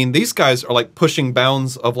 I mean, these guys are like pushing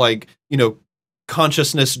bounds of like, you know,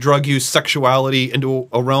 consciousness, drug use, sexuality into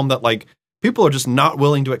a realm that like people are just not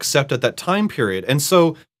willing to accept at that time period. And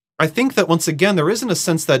so I think that once again, there isn't a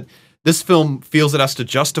sense that this film feels it has to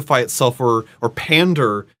justify itself or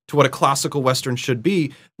pander to what a classical Western should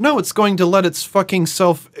be. No, it's going to let its fucking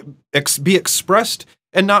self be expressed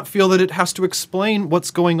and not feel that it has to explain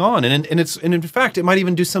what's going on. And in fact, it might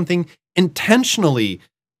even do something intentionally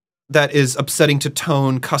that is upsetting to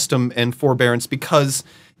tone, custom, and forbearance because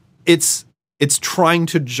it's trying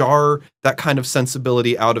to jar that kind of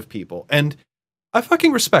sensibility out of people. And I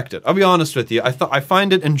fucking respect it. I'll be honest with you. I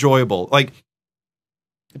find it enjoyable. Like,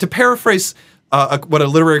 to paraphrase what a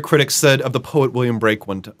literary critic said of the poet William Blake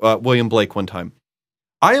one time,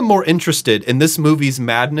 I am more interested in this movie's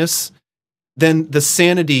madness than the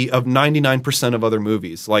sanity of 99% of other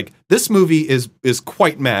movies. Like, this movie is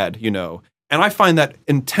quite mad, you know, and I find that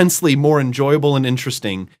intensely more enjoyable and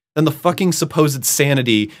interesting than the fucking supposed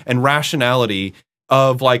sanity and rationality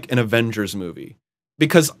of like an Avengers movie.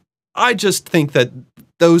 Because I just think that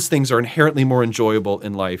those things are inherently more enjoyable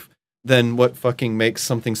in life than what fucking makes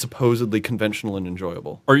something supposedly conventional and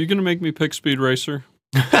enjoyable. Are you going to make me pick Speed Racer?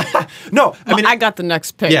 No, I mean, I got the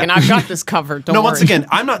next pick, and I've got this covered. Don't worry. Once again,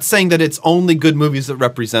 I'm not saying that it's only good movies that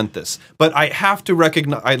represent this, but I have to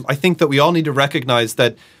recognize. I think that we all need to recognize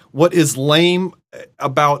that what is lame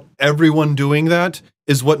about everyone doing that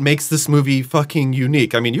is what makes this movie fucking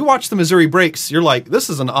unique. I mean, you watch the Missouri Breaks, you're like, this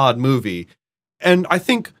is an odd movie, and I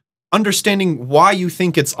think understanding why you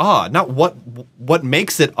think it's odd, not what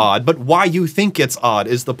makes it odd, but why you think it's odd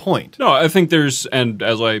is the point. No, I think there's, and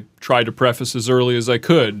as I tried to preface as early as I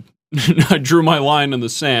could, I drew my line in the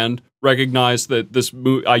sand, recognized that this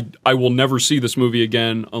movie, I will never see this movie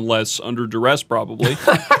again unless under duress, probably.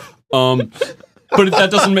 But that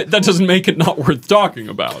doesn't make it not worth talking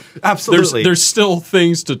about. Absolutely, there's still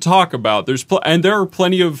things to talk about. And there are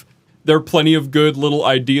plenty of good little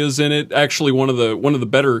ideas in it. Actually, one of the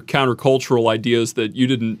better countercultural ideas that you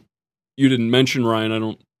didn't mention, Ryan. I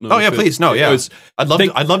don't know. Oh yeah, please. No, yeah. I'd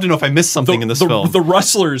love to know if I missed something in this film. The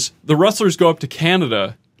Rustlers go up to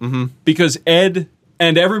Canada because Ed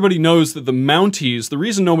And everybody knows that the Mounties, the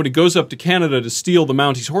reason nobody goes up to Canada to steal the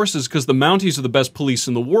Mounties' horses is because the Mounties are the best police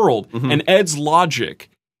in the world. And Ed's logic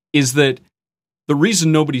is that the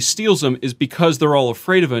reason nobody steals them is because they're all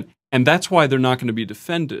afraid of it, and that's why they're not going to be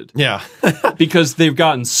defended. Yeah. Because they've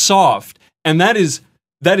gotten soft. And that is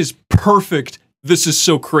perfect. This is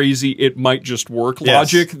so crazy, it might just work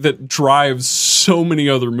logic that drives so many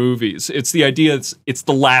other movies. It's the idea it's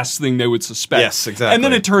the last thing they would suspect. Yes, exactly. And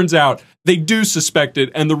then it turns out they do suspect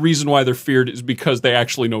it, and the reason why they're feared is because they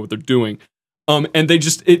actually know what they're doing. And they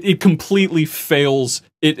just it completely fails.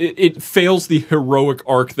 It fails the heroic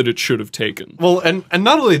arc that it should have taken. Well, and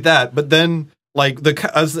not only that, but then like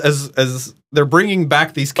as they're bringing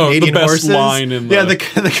back these Canadian the best horses. Line in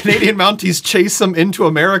the Canadian Mounties chase them into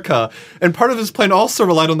America, and part of his plan also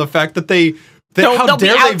relied on the fact that how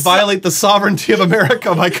dare they violate the sovereignty of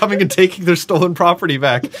America by coming and taking their stolen property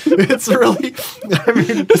back? It's really, I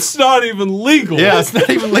mean, it's not even legal. Yeah, it's not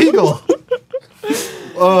even legal.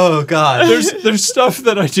 Oh God, there's stuff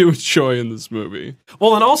that I do enjoy in this movie.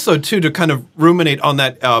 Well, and also too to kind of ruminate on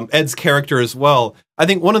that Ed's character as well. I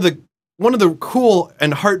think one of the cool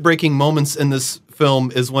and heartbreaking moments in this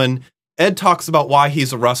film is when Ed talks about why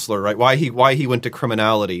he's a rustler, right? Why he went to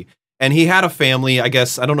criminality. And he had a family, I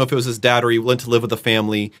guess. I don't know if it was his dad or he went to live with a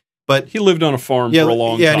family, but he lived on a farm for a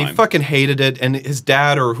long time. Yeah, and he fucking hated it. And his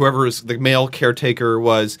dad or whoever the male caretaker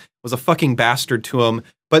was a fucking bastard to him.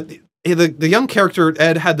 But the young character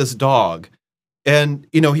Ed had this dog, and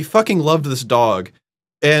he fucking loved this dog.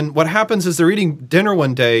 And what happens is they're eating dinner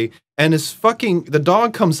one day, and the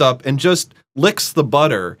dog comes up and just licks the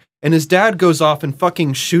butter, and his dad goes off and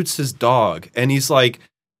fucking shoots his dog, and he's like,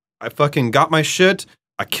 I fucking got my shit.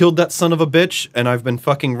 I killed that son of a bitch, and I've been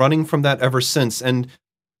fucking running from that ever since. And,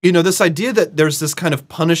 this idea that there's this kind of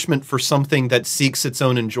punishment for something that seeks its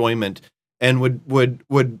own enjoyment and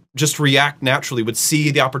would just react naturally, would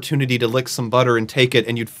see the opportunity to lick some butter and take it,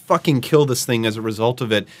 and you'd fucking kill this thing as a result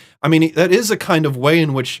of it. I mean, that is a kind of way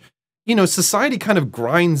in which, society kind of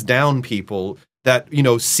grinds down people that,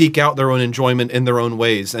 seek out their own enjoyment in their own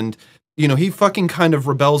ways. And, he fucking kind of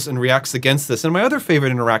rebels and reacts against this. And my other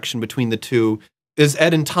favorite interaction between the two is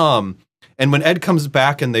Ed and Tom. And when Ed comes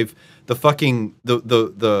back and the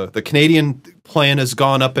Canadian plan has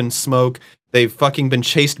gone up in smoke, they've fucking been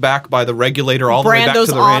chased back by the regulator all the way back to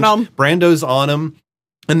the ranch. Brando's on him.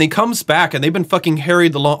 And he comes back and they've been fucking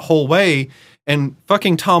harried the whole way. And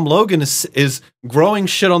fucking Tom Logan is growing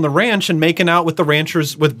shit on the ranch and making out with the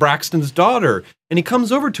ranchers with Braxton's daughter. And he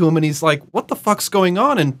comes over to him and he's like, what the fuck's going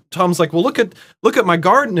on? And Tom's like, well, look at my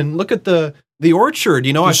garden and look at the orchard.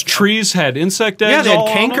 Those trees had insect eggs. Yeah, they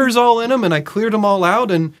had cankers all in them, and I cleared them all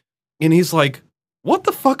out. And he's like, what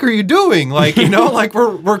the fuck are you doing? Like, like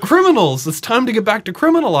we're criminals. It's time to get back to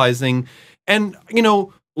criminalizing. And,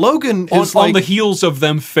 Logan is on the heels of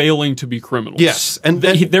them failing to be criminals. Yes. And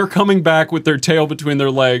they're coming back with their tail between their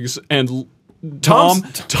legs, and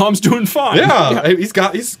Tom's doing fine. Yeah. He's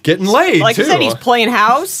getting laid. Like too. I said, he's playing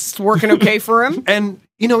house, working okay for him. And,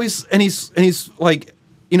 he's like,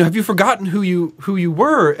 have you forgotten who you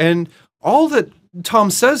were? And all that Tom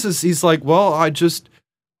says is he's like, well, I just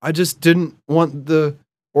didn't want the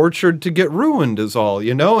orchard to get ruined is all,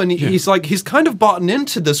 And he's like, he's kind of bought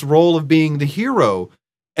into this role of being the hero.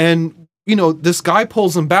 And, this guy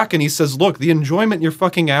pulls him back and he says, look, the enjoyment you're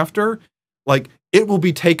fucking after, like, it will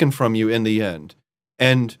be taken from you in the end.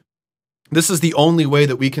 And this is the only way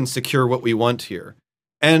that we can secure what we want here.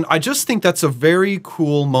 And I just think that's a very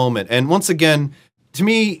cool moment. And once again, to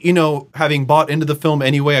me, having bought into the film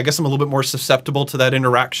anyway, I guess I'm a little bit more susceptible to that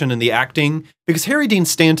interaction and the acting, because Harry Dean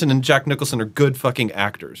Stanton and Jack Nicholson are good fucking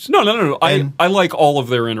actors. No. I like all of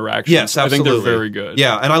their interactions. Yes, absolutely. I think they're very good.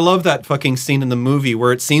 Yeah, and I love that fucking scene in the movie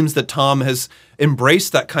where it seems that Tom has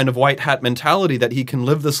embraced that kind of white hat mentality that he can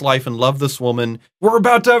live this life and love this woman. We're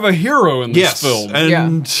about to have a hero in this film.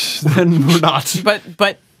 And then we're not.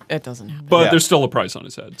 But it doesn't happen. But there's still a price on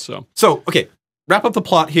his head, so. So, okay. Wrap up the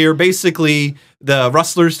plot here. Basically, the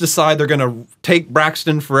rustlers decide they're going to take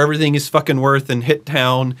Braxton for everything he's fucking worth and hit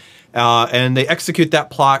town, and they execute that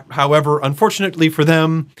plot. However, unfortunately for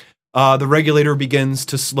them, the regulator begins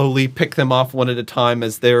to slowly pick them off one at a time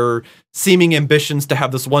as their seeming ambitions to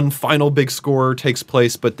have this one final big score takes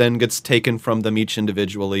place, but then gets taken from them each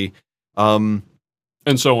individually.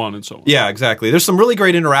 And so on and so on. Yeah, exactly. There's some really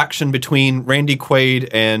great interaction between Randy Quaid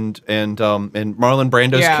and Marlon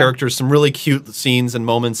Brando's characters. Some really cute scenes and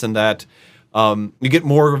moments in that. You get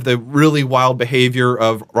more of the really wild behavior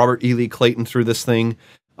of Robert E. Lee Clayton through this thing.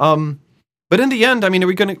 But in the end, I mean,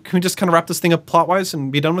 can we just kind of wrap this thing up plot-wise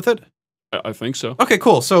and be done with it? I think so. Okay,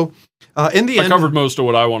 cool. So in the end, I covered most of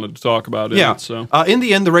what I wanted to talk about. So in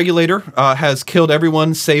the end, the Regulator has killed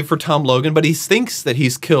everyone save for Tom Logan, but he thinks that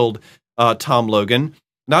he's killed Tom Logan.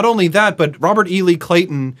 Not only that, but Robert E. Lee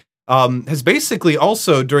Clayton has basically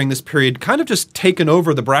also during this period kind of just taken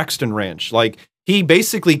over the Braxton Ranch. Like he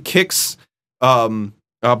basically kicks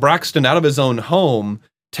Braxton out of his own home,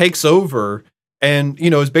 takes over, and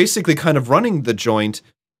is basically kind of running the joint.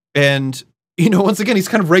 And once again, he's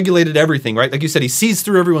kind of regulated everything, right? Like you said, he sees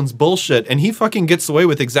through everyone's bullshit, and he fucking gets away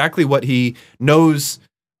with exactly what he knows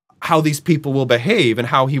how these people will behave and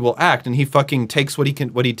how he will act, and he fucking takes what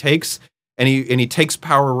he takes, and he takes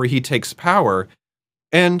power where he takes power.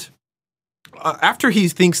 And after he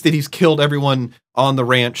thinks that he's killed everyone on the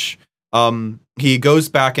ranch, he goes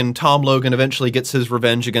back, and Tom Logan eventually gets his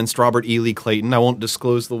revenge against Robert E. Lee Clayton. I won't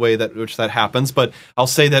disclose the way which that happens, but I'll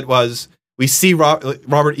say that we see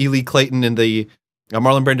Robert E. Lee Clayton in the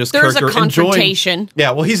Marlon Brando's character. There's a confrontation.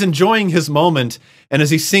 He's enjoying his moment, and as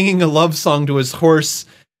he's singing a love song to his horse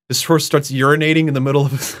starts urinating in the middle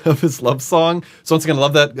of his love song. So once again, I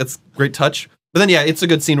love that. That's a great touch. But then, it's a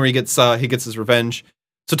good scene where he gets his revenge.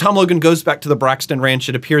 So Tom Logan goes back to the Braxton Ranch.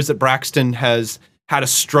 It appears that Braxton has had a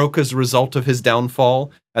stroke as a result of his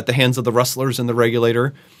downfall at the hands of the rustlers and the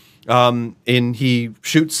Regulator. And he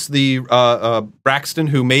shoots the Braxton,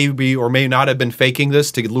 who may be or may not have been faking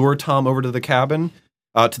this to lure Tom over to the cabin,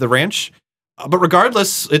 to the ranch. But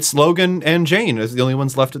regardless, it's Logan and Jane as the only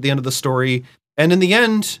ones left at the end of the story. And in the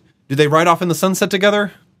end, do they ride off in the sunset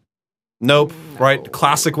together? Nope. No. Right?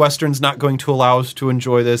 Classic Western's not going to allow us to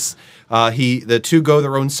enjoy this. The two go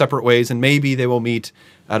their own separate ways, and maybe they will meet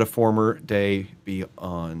at a former day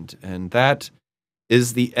beyond. And that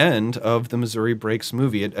is the end of the Missouri Breaks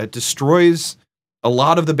movie. It destroys a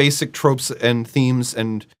lot of the basic tropes and themes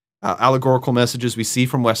and allegorical messages we see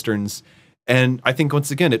from Westerns. And I think,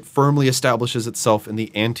 once again, it firmly establishes itself in the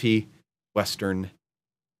anti-Western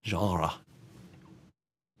genre.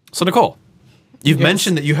 So, Nicole, you've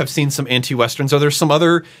mentioned that you have seen some anti-Westerns. Are there some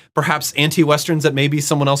other, perhaps, anti-Westerns that maybe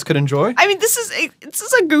someone else could enjoy? I mean, this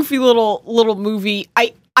is a goofy little movie.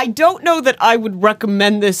 I don't know that I would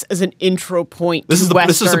recommend this as an intro point to Westerns.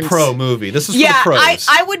 This is a pro movie. This is for the pros.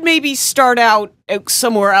 I would maybe start out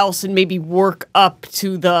somewhere else and maybe work up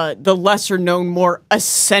to the lesser-known, more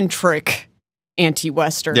eccentric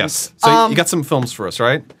anti-Westerns. Yes. So you got some films for us,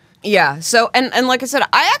 right? Yeah. So, and like I said,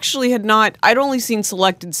 I actually I'd only seen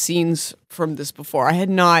selected scenes from this before. I had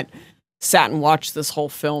not sat and watched this whole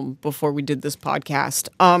film before we did this podcast.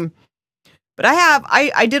 But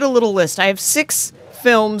I did a little list. I have 6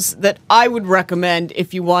 films that I would recommend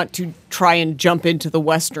if you want to try and jump into the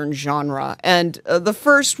Western genre. And the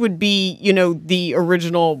first would be, the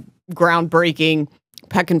original groundbreaking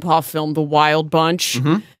Peckinpah film, The Wild Bunch.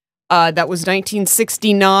 Mm-hmm. That was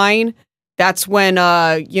 1969. That's when,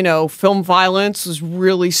 film violence was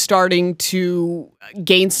really starting to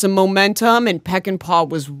gain some momentum, and Peckinpah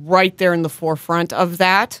was right there in the forefront of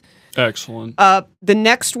that. Excellent. The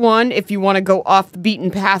next one, if you want to go off the beaten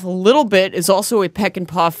path a little bit, is also a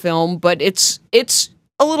Peckinpah film, but it's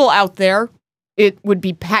a little out there. It would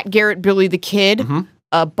be Pat Garrett, Billy the Kid.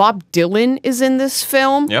 Mm-hmm. Bob Dylan is in this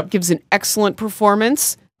film. Yep. Gives an excellent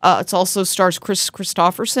performance. It also stars Chris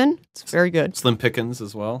Christopherson. It's very good. Slim Pickens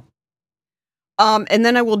as well. And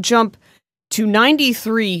then I will jump to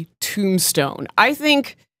 93 Tombstone. I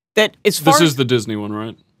think that as far This is the Disney one,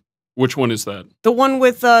 right? Which one is that? The one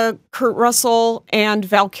with Kurt Russell and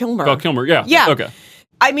Val Kilmer. Val Kilmer, yeah. Yeah. Okay.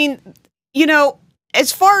 I mean,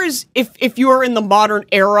 as far as if you are in the modern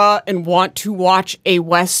era and want to watch a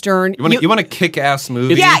Western... You want a kick-ass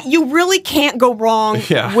movie? Yeah, you really can't go wrong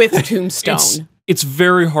with Tombstone. It's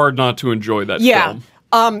very hard not to enjoy that film.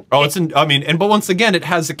 But once again, it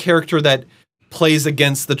has a character that plays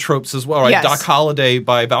against the tropes as well, right? Yes. Doc Holliday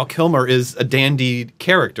by Val Kilmer is a dandy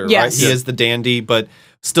character, right? He is the dandy, but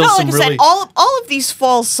still said, all of these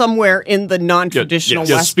fall somewhere in the non-traditional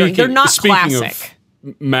Western. They're not classic.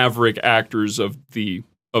 Speaking of maverick actors of the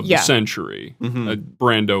century,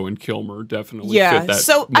 Brando and Kilmer definitely fit that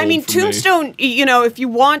So, I mean, Tombstone, if you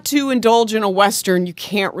want to indulge in a Western, you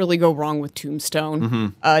can't really go wrong with Tombstone.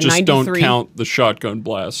 Mm-hmm. Just 93. Don't count the shotgun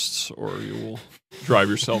blasts or you will drive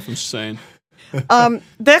yourself insane.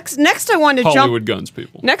 Next I want to Hollywood guns,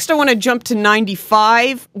 people. Next I want to jump to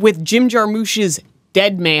 95 with Jim Jarmusch's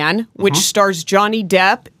Dead Man, which stars Johnny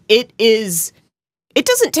Depp. It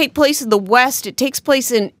doesn't take place in the West. It takes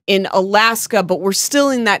place in Alaska, but we're still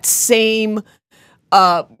in that same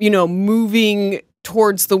moving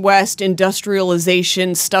towards the West,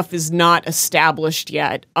 industrialization stuff is not established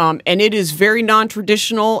yet. And it is very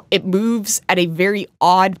non-traditional. It moves at a very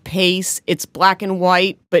odd pace. It's black and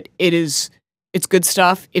white, but it's good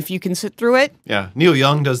stuff if you can sit through it. Yeah, Neil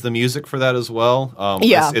Young does the music for that as well.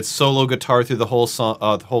 It's solo guitar through the whole song,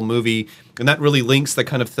 the whole movie, and that really links the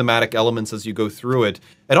kind of thematic elements as you go through it.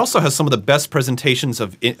 It also has some of the best presentations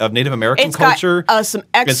of Native American culture. It's got some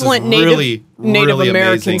excellent Native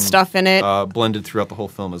American stuff in it, blended throughout the whole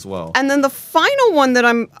film as well. And then the final one that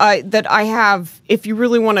I have, if you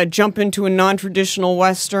really want to jump into a non-traditional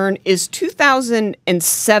Western, is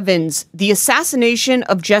 2007's The Assassination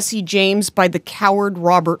of Jesse James by the Coward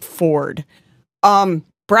Robert Ford.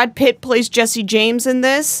 Brad Pitt plays Jesse James in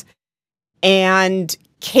this, and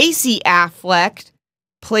Casey Affleck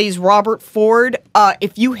plays Robert Ford.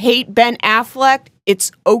 If you hate Ben Affleck,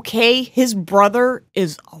 it's okay. His brother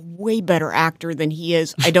is a way better actor than he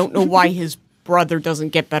is. I don't know why his brother doesn't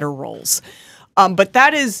get better roles. But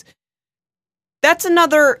that's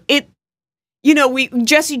another,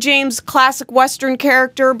 Jesse James, classic Western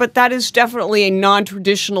character, but that is definitely a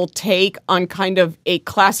non-traditional take on kind of a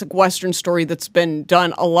classic Western story that's been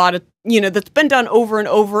done that's been done over and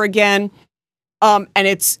over again. And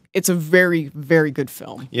it's a very, very good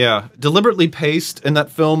film. Yeah, deliberately paced in that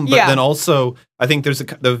film, but then also I think there's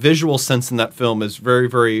the visual sense in that film is very,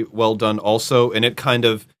 very well done also, and it kind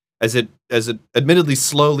of as it admittedly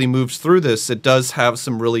slowly moves through this, it does have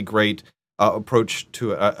some really great approach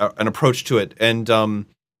to it, and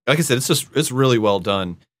like I said, it's really well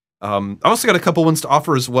done. I also got a couple ones to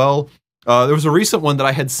offer as well. There was a recent one that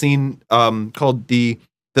I had seen called the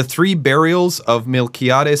Three Burials of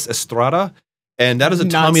Melquiades Estrada. And that is a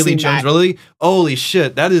Tommy Lee Jones. Really? Holy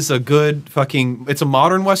shit. That is a good fucking... It's a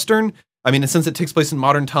modern Western. I mean, since it takes place in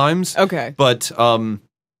modern times. Okay. But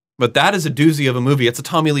that is a doozy of a movie. It's a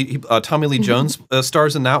Tommy Lee Jones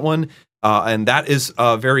stars in that one. And that is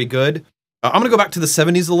very good. I'm going to go back to the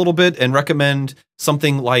 70s a little bit and recommend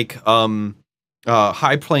something like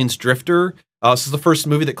High Plains Drifter. This is the first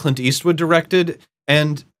movie that Clint Eastwood directed.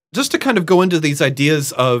 And just to kind of go into these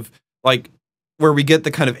ideas of like... where we get the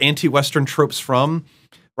kind of anti-Western tropes from,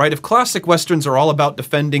 right? If classic Westerns are all about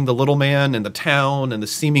defending the little man and the town and the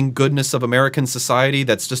seeming goodness of American society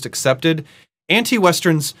that's just accepted,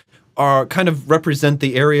 anti-Westerns are kind of represent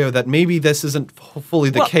the area that maybe this isn't fully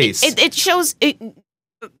the case. It shows...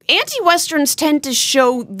 Anti-Westerns tend to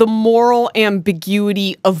show the moral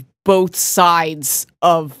ambiguity of both sides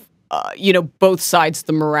of both sides of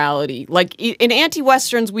the morality. Like in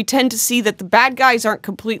anti-Westerns, we tend to see that the bad guys aren't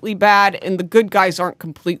completely bad and the good guys aren't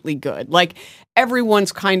completely good. Like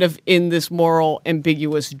everyone's kind of in this moral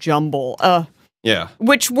ambiguous jumble.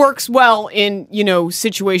 Which works well in,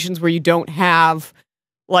 situations where you don't have,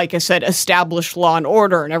 like I said, established law and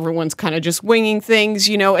order and everyone's kind of just winging things.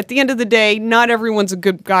 At the end of the day, not everyone's a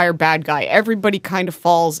good guy or bad guy. Everybody kind of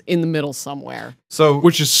falls in the middle somewhere. So,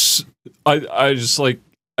 which is,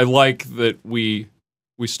 I like that we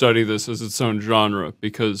study this as its own genre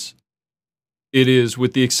because it is,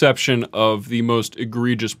 with the exception of the most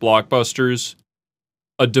egregious blockbusters,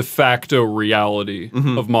 a de facto reality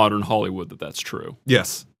of modern Hollywood that's true.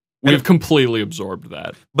 Yes. We've completely absorbed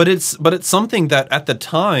that. But it's something that at the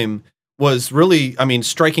time was really,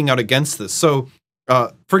 striking out against this. So,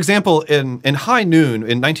 for example, in High Noon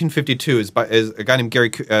in 1952 is a guy named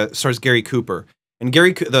stars Gary Cooper. And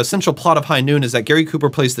the essential plot of High Noon is that Gary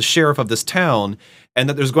Cooper plays the sheriff of this town, and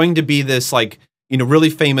that there's going to be this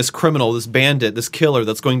really famous criminal, this bandit, this killer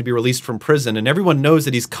that's going to be released from prison, and everyone knows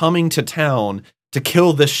that he's coming to town to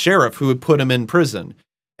kill this sheriff who would put him in prison.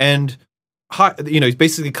 And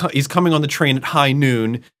he's coming on the train at high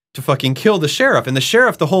noon to fucking kill the sheriff. And the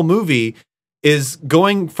sheriff, the whole movie, is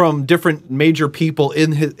going from different major people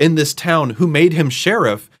in this town who made him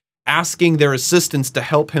sheriff, asking their assistance to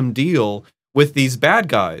help him deal with these bad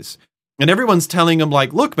guys. And everyone's telling him,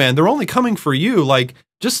 like, look, man, they're only coming for you. Like,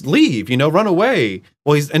 just leave, run away.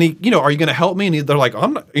 Well, are you going to help me? And they're like,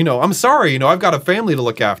 I'm sorry. I've got a family to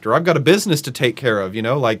look after. I've got a business to take care of,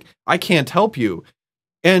 like, I can't help you.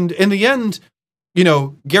 And in the end,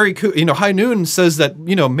 High Noon says that,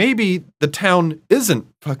 maybe the town isn't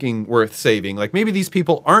fucking worth saving. Like, maybe these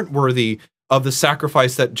people aren't worthy of the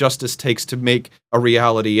sacrifice that justice takes to make a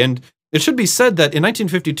reality. And it should be said that in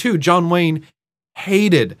 1952, John Wayne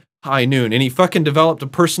hated High Noon, and he fucking developed a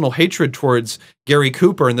personal hatred towards Gary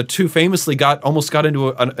Cooper, and the two famously almost got into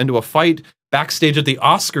a fight backstage at the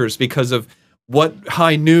Oscars because of what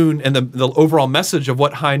High Noon and the overall message of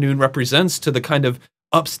what High Noon represents to the kind of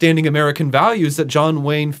upstanding American values that John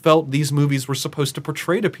Wayne felt these movies were supposed to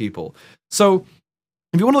portray to people. So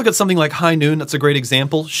if you want to look at something like High Noon, that's a great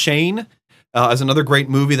example. Shane, as another great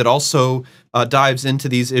movie that also dives into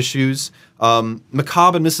these issues.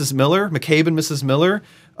 McCabe and Mrs. Miller,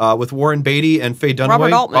 with Warren Beatty and Faye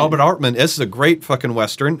Dunaway. Robert Altman. This is a great fucking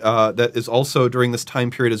Western that is also during this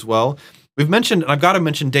time period as well. We've mentioned, and I've got to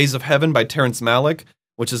mention Days of Heaven by Terrence Malick,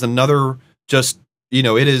 which is another just, it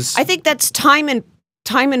is... I think that's time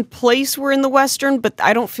and place were in the Western, but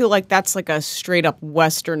I don't feel like that's like a straight up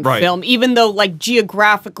Western film, even though like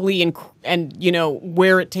geographically and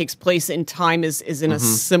where it takes place in time is in a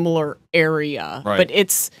similar area. Right. But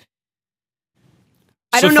it's...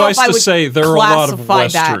 I don't know if I would say there are a lot of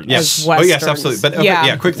Westerns. Yes. Oh, yes, absolutely.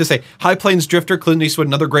 But quick to say, High Plains Drifter, Clint Eastwood,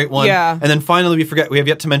 another great one. Yeah. And then finally, we have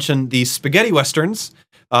yet to mention the spaghetti Westerns,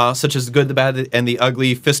 such as The Good, the Bad, and the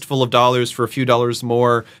Ugly, Fistful of Dollars for a few dollars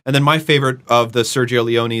more. And then my favorite of the Sergio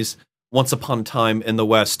Leone's, Once Upon a Time in the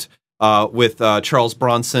West, with Charles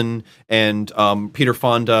Bronson and Peter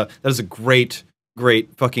Fonda. That is a great,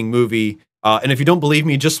 great fucking movie. And if you don't believe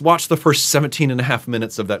me, just watch the first 17 and a half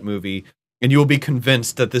minutes of that movie, and you will be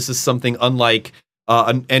convinced that this is something unlike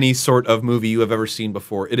any sort of movie you have ever seen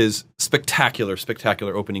before. It is spectacular,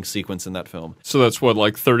 spectacular opening sequence in that film. So that's what,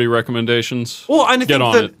 like 30 recommendations? Well, I think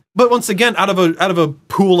that, but once again, out of a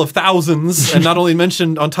pool of thousands, and not only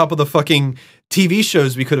mentioned on top of the fucking TV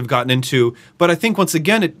shows we could have gotten into, but I think once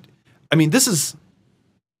again, this is...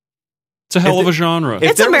 It's a hell of a genre.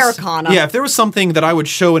 It's Americana. If there was something that I would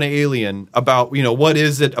show an alien about, what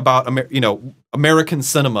is it about, American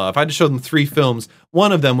cinema, if I had to show them 3 films,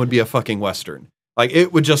 one of them would be a fucking Western. Like,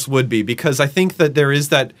 it would be, because I think that there is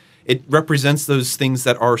that, it represents those things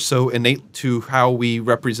that are so innate to how we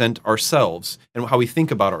represent ourselves and how we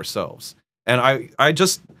think about ourselves. And I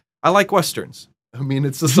like Westerns.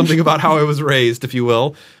 It's just something about how I was raised, if you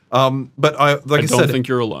will. But I don't think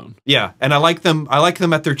you're alone. Yeah, and I like them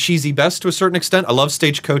at their cheesy best to a certain extent. I love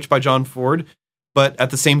Stagecoach by John Ford, but at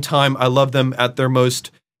the same time, I love them at their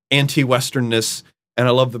most anti-Westernness, and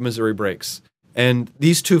I love The Missouri Breaks. And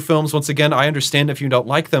these 2 films, once again, I understand if you don't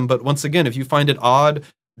like them, but once again, if you find it odd,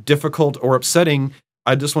 difficult, or upsetting,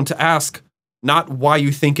 I just want to ask, not why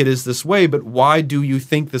you think it is this way, but why do you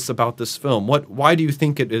think this about this film? Why do you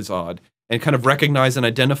think it is odd? And kind of recognize and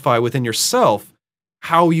identify within yourself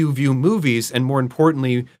how you view movies, and more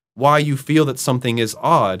importantly, why you feel that something is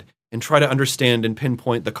odd, and try to understand and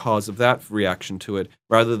pinpoint the cause of that reaction to it,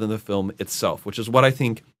 rather than the film itself, which is what I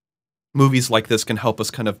think movies like this can help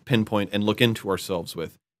us kind of pinpoint and look into ourselves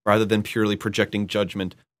with, rather than purely projecting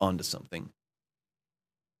judgment onto something.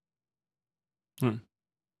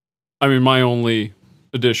 My only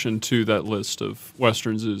addition to that list of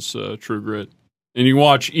Westerns is True Grit. And you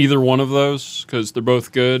watch either one of those, because they're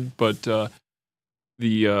both good, but the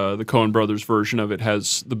Coen Brothers version of it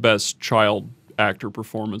has the best child actor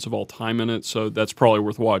performance of all time in it, so that's probably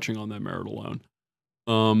worth watching on that merit alone.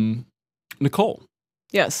 Nicole.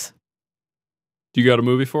 Yes. Do you got a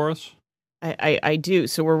movie for us? I do.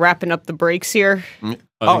 So we're wrapping up the breaks here.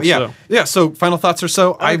 Yeah. So final thoughts or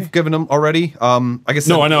so. Okay. I've given them already. I guess.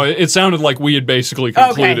 No, I know. It sounded like we had basically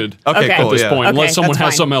concluded. Okay, cool, at this point. Unless someone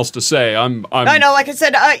has something else to say, I'm. I know. Like I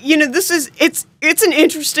said, it's an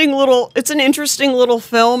interesting little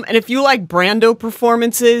film, and if you like Brando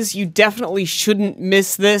performances, you definitely shouldn't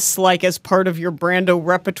miss this, like as part of your Brando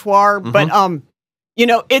repertoire. Mm-hmm. But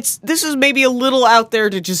this is maybe a little out there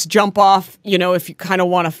to just jump off, if you kind of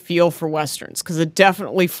want to feel for Westerns, because it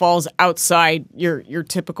definitely falls outside your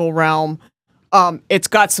typical realm. It's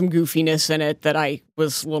got some goofiness in it that I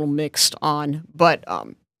was a little mixed on, but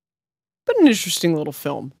an interesting little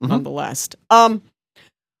film nonetheless. I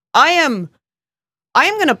am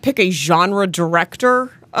going to pick a genre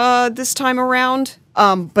director this time around,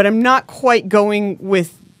 but I'm not quite going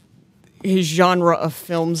with his genre of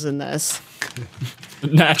films in this.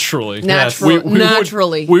 Naturally.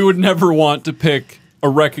 We would never want to pick a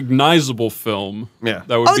recognizable film. Yeah.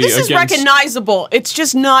 That would be this is recognizable. It's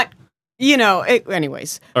just not,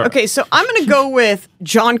 anyways. Right. Okay, so I'm going to go with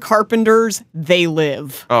John Carpenter's They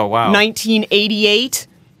Live. Oh, wow. 1988.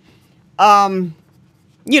 John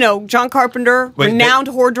Carpenter, renowned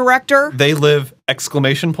horror director. They Live,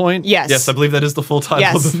 exclamation point? Yes. Yes, I believe that is the full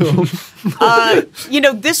title of the film.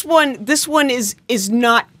 This one is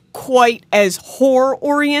not quite as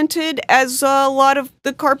horror-oriented as a lot of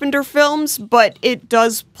the Carpenter films, but it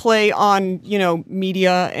does play on,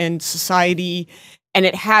 media and society, and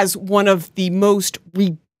it has one of the most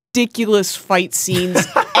ridiculous fight scenes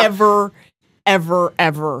ever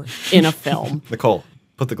in a film. Nicole,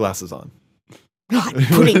 put the glasses on. God,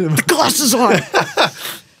 putting the glasses on.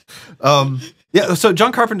 So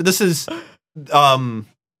John Carpenter, this is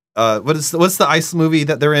what's the ice movie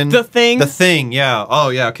that they're in? The Thing. The Thing, yeah. Oh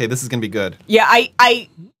yeah, okay, this is gonna be good. Yeah,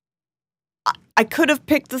 I could have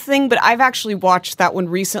picked The Thing, but I've actually watched that one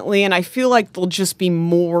recently, and I feel like there'll just be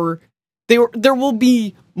more. There will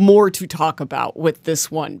be more to talk about with this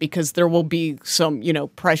one because there will be some,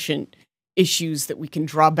 prescient issues that we can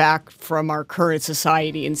draw back from our current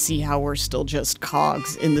society and see how we're still just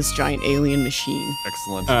cogs in this giant alien machine.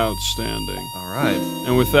 Excellent. Outstanding. All right.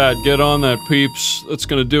 And with that, get on that, peeps. That's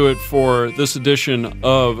going to do it for this edition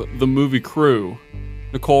of The Movie Crew.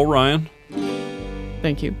 Nicole, Ryan.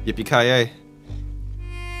 Thank you. Yippee-ki-yay.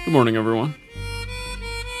 Good morning, everyone.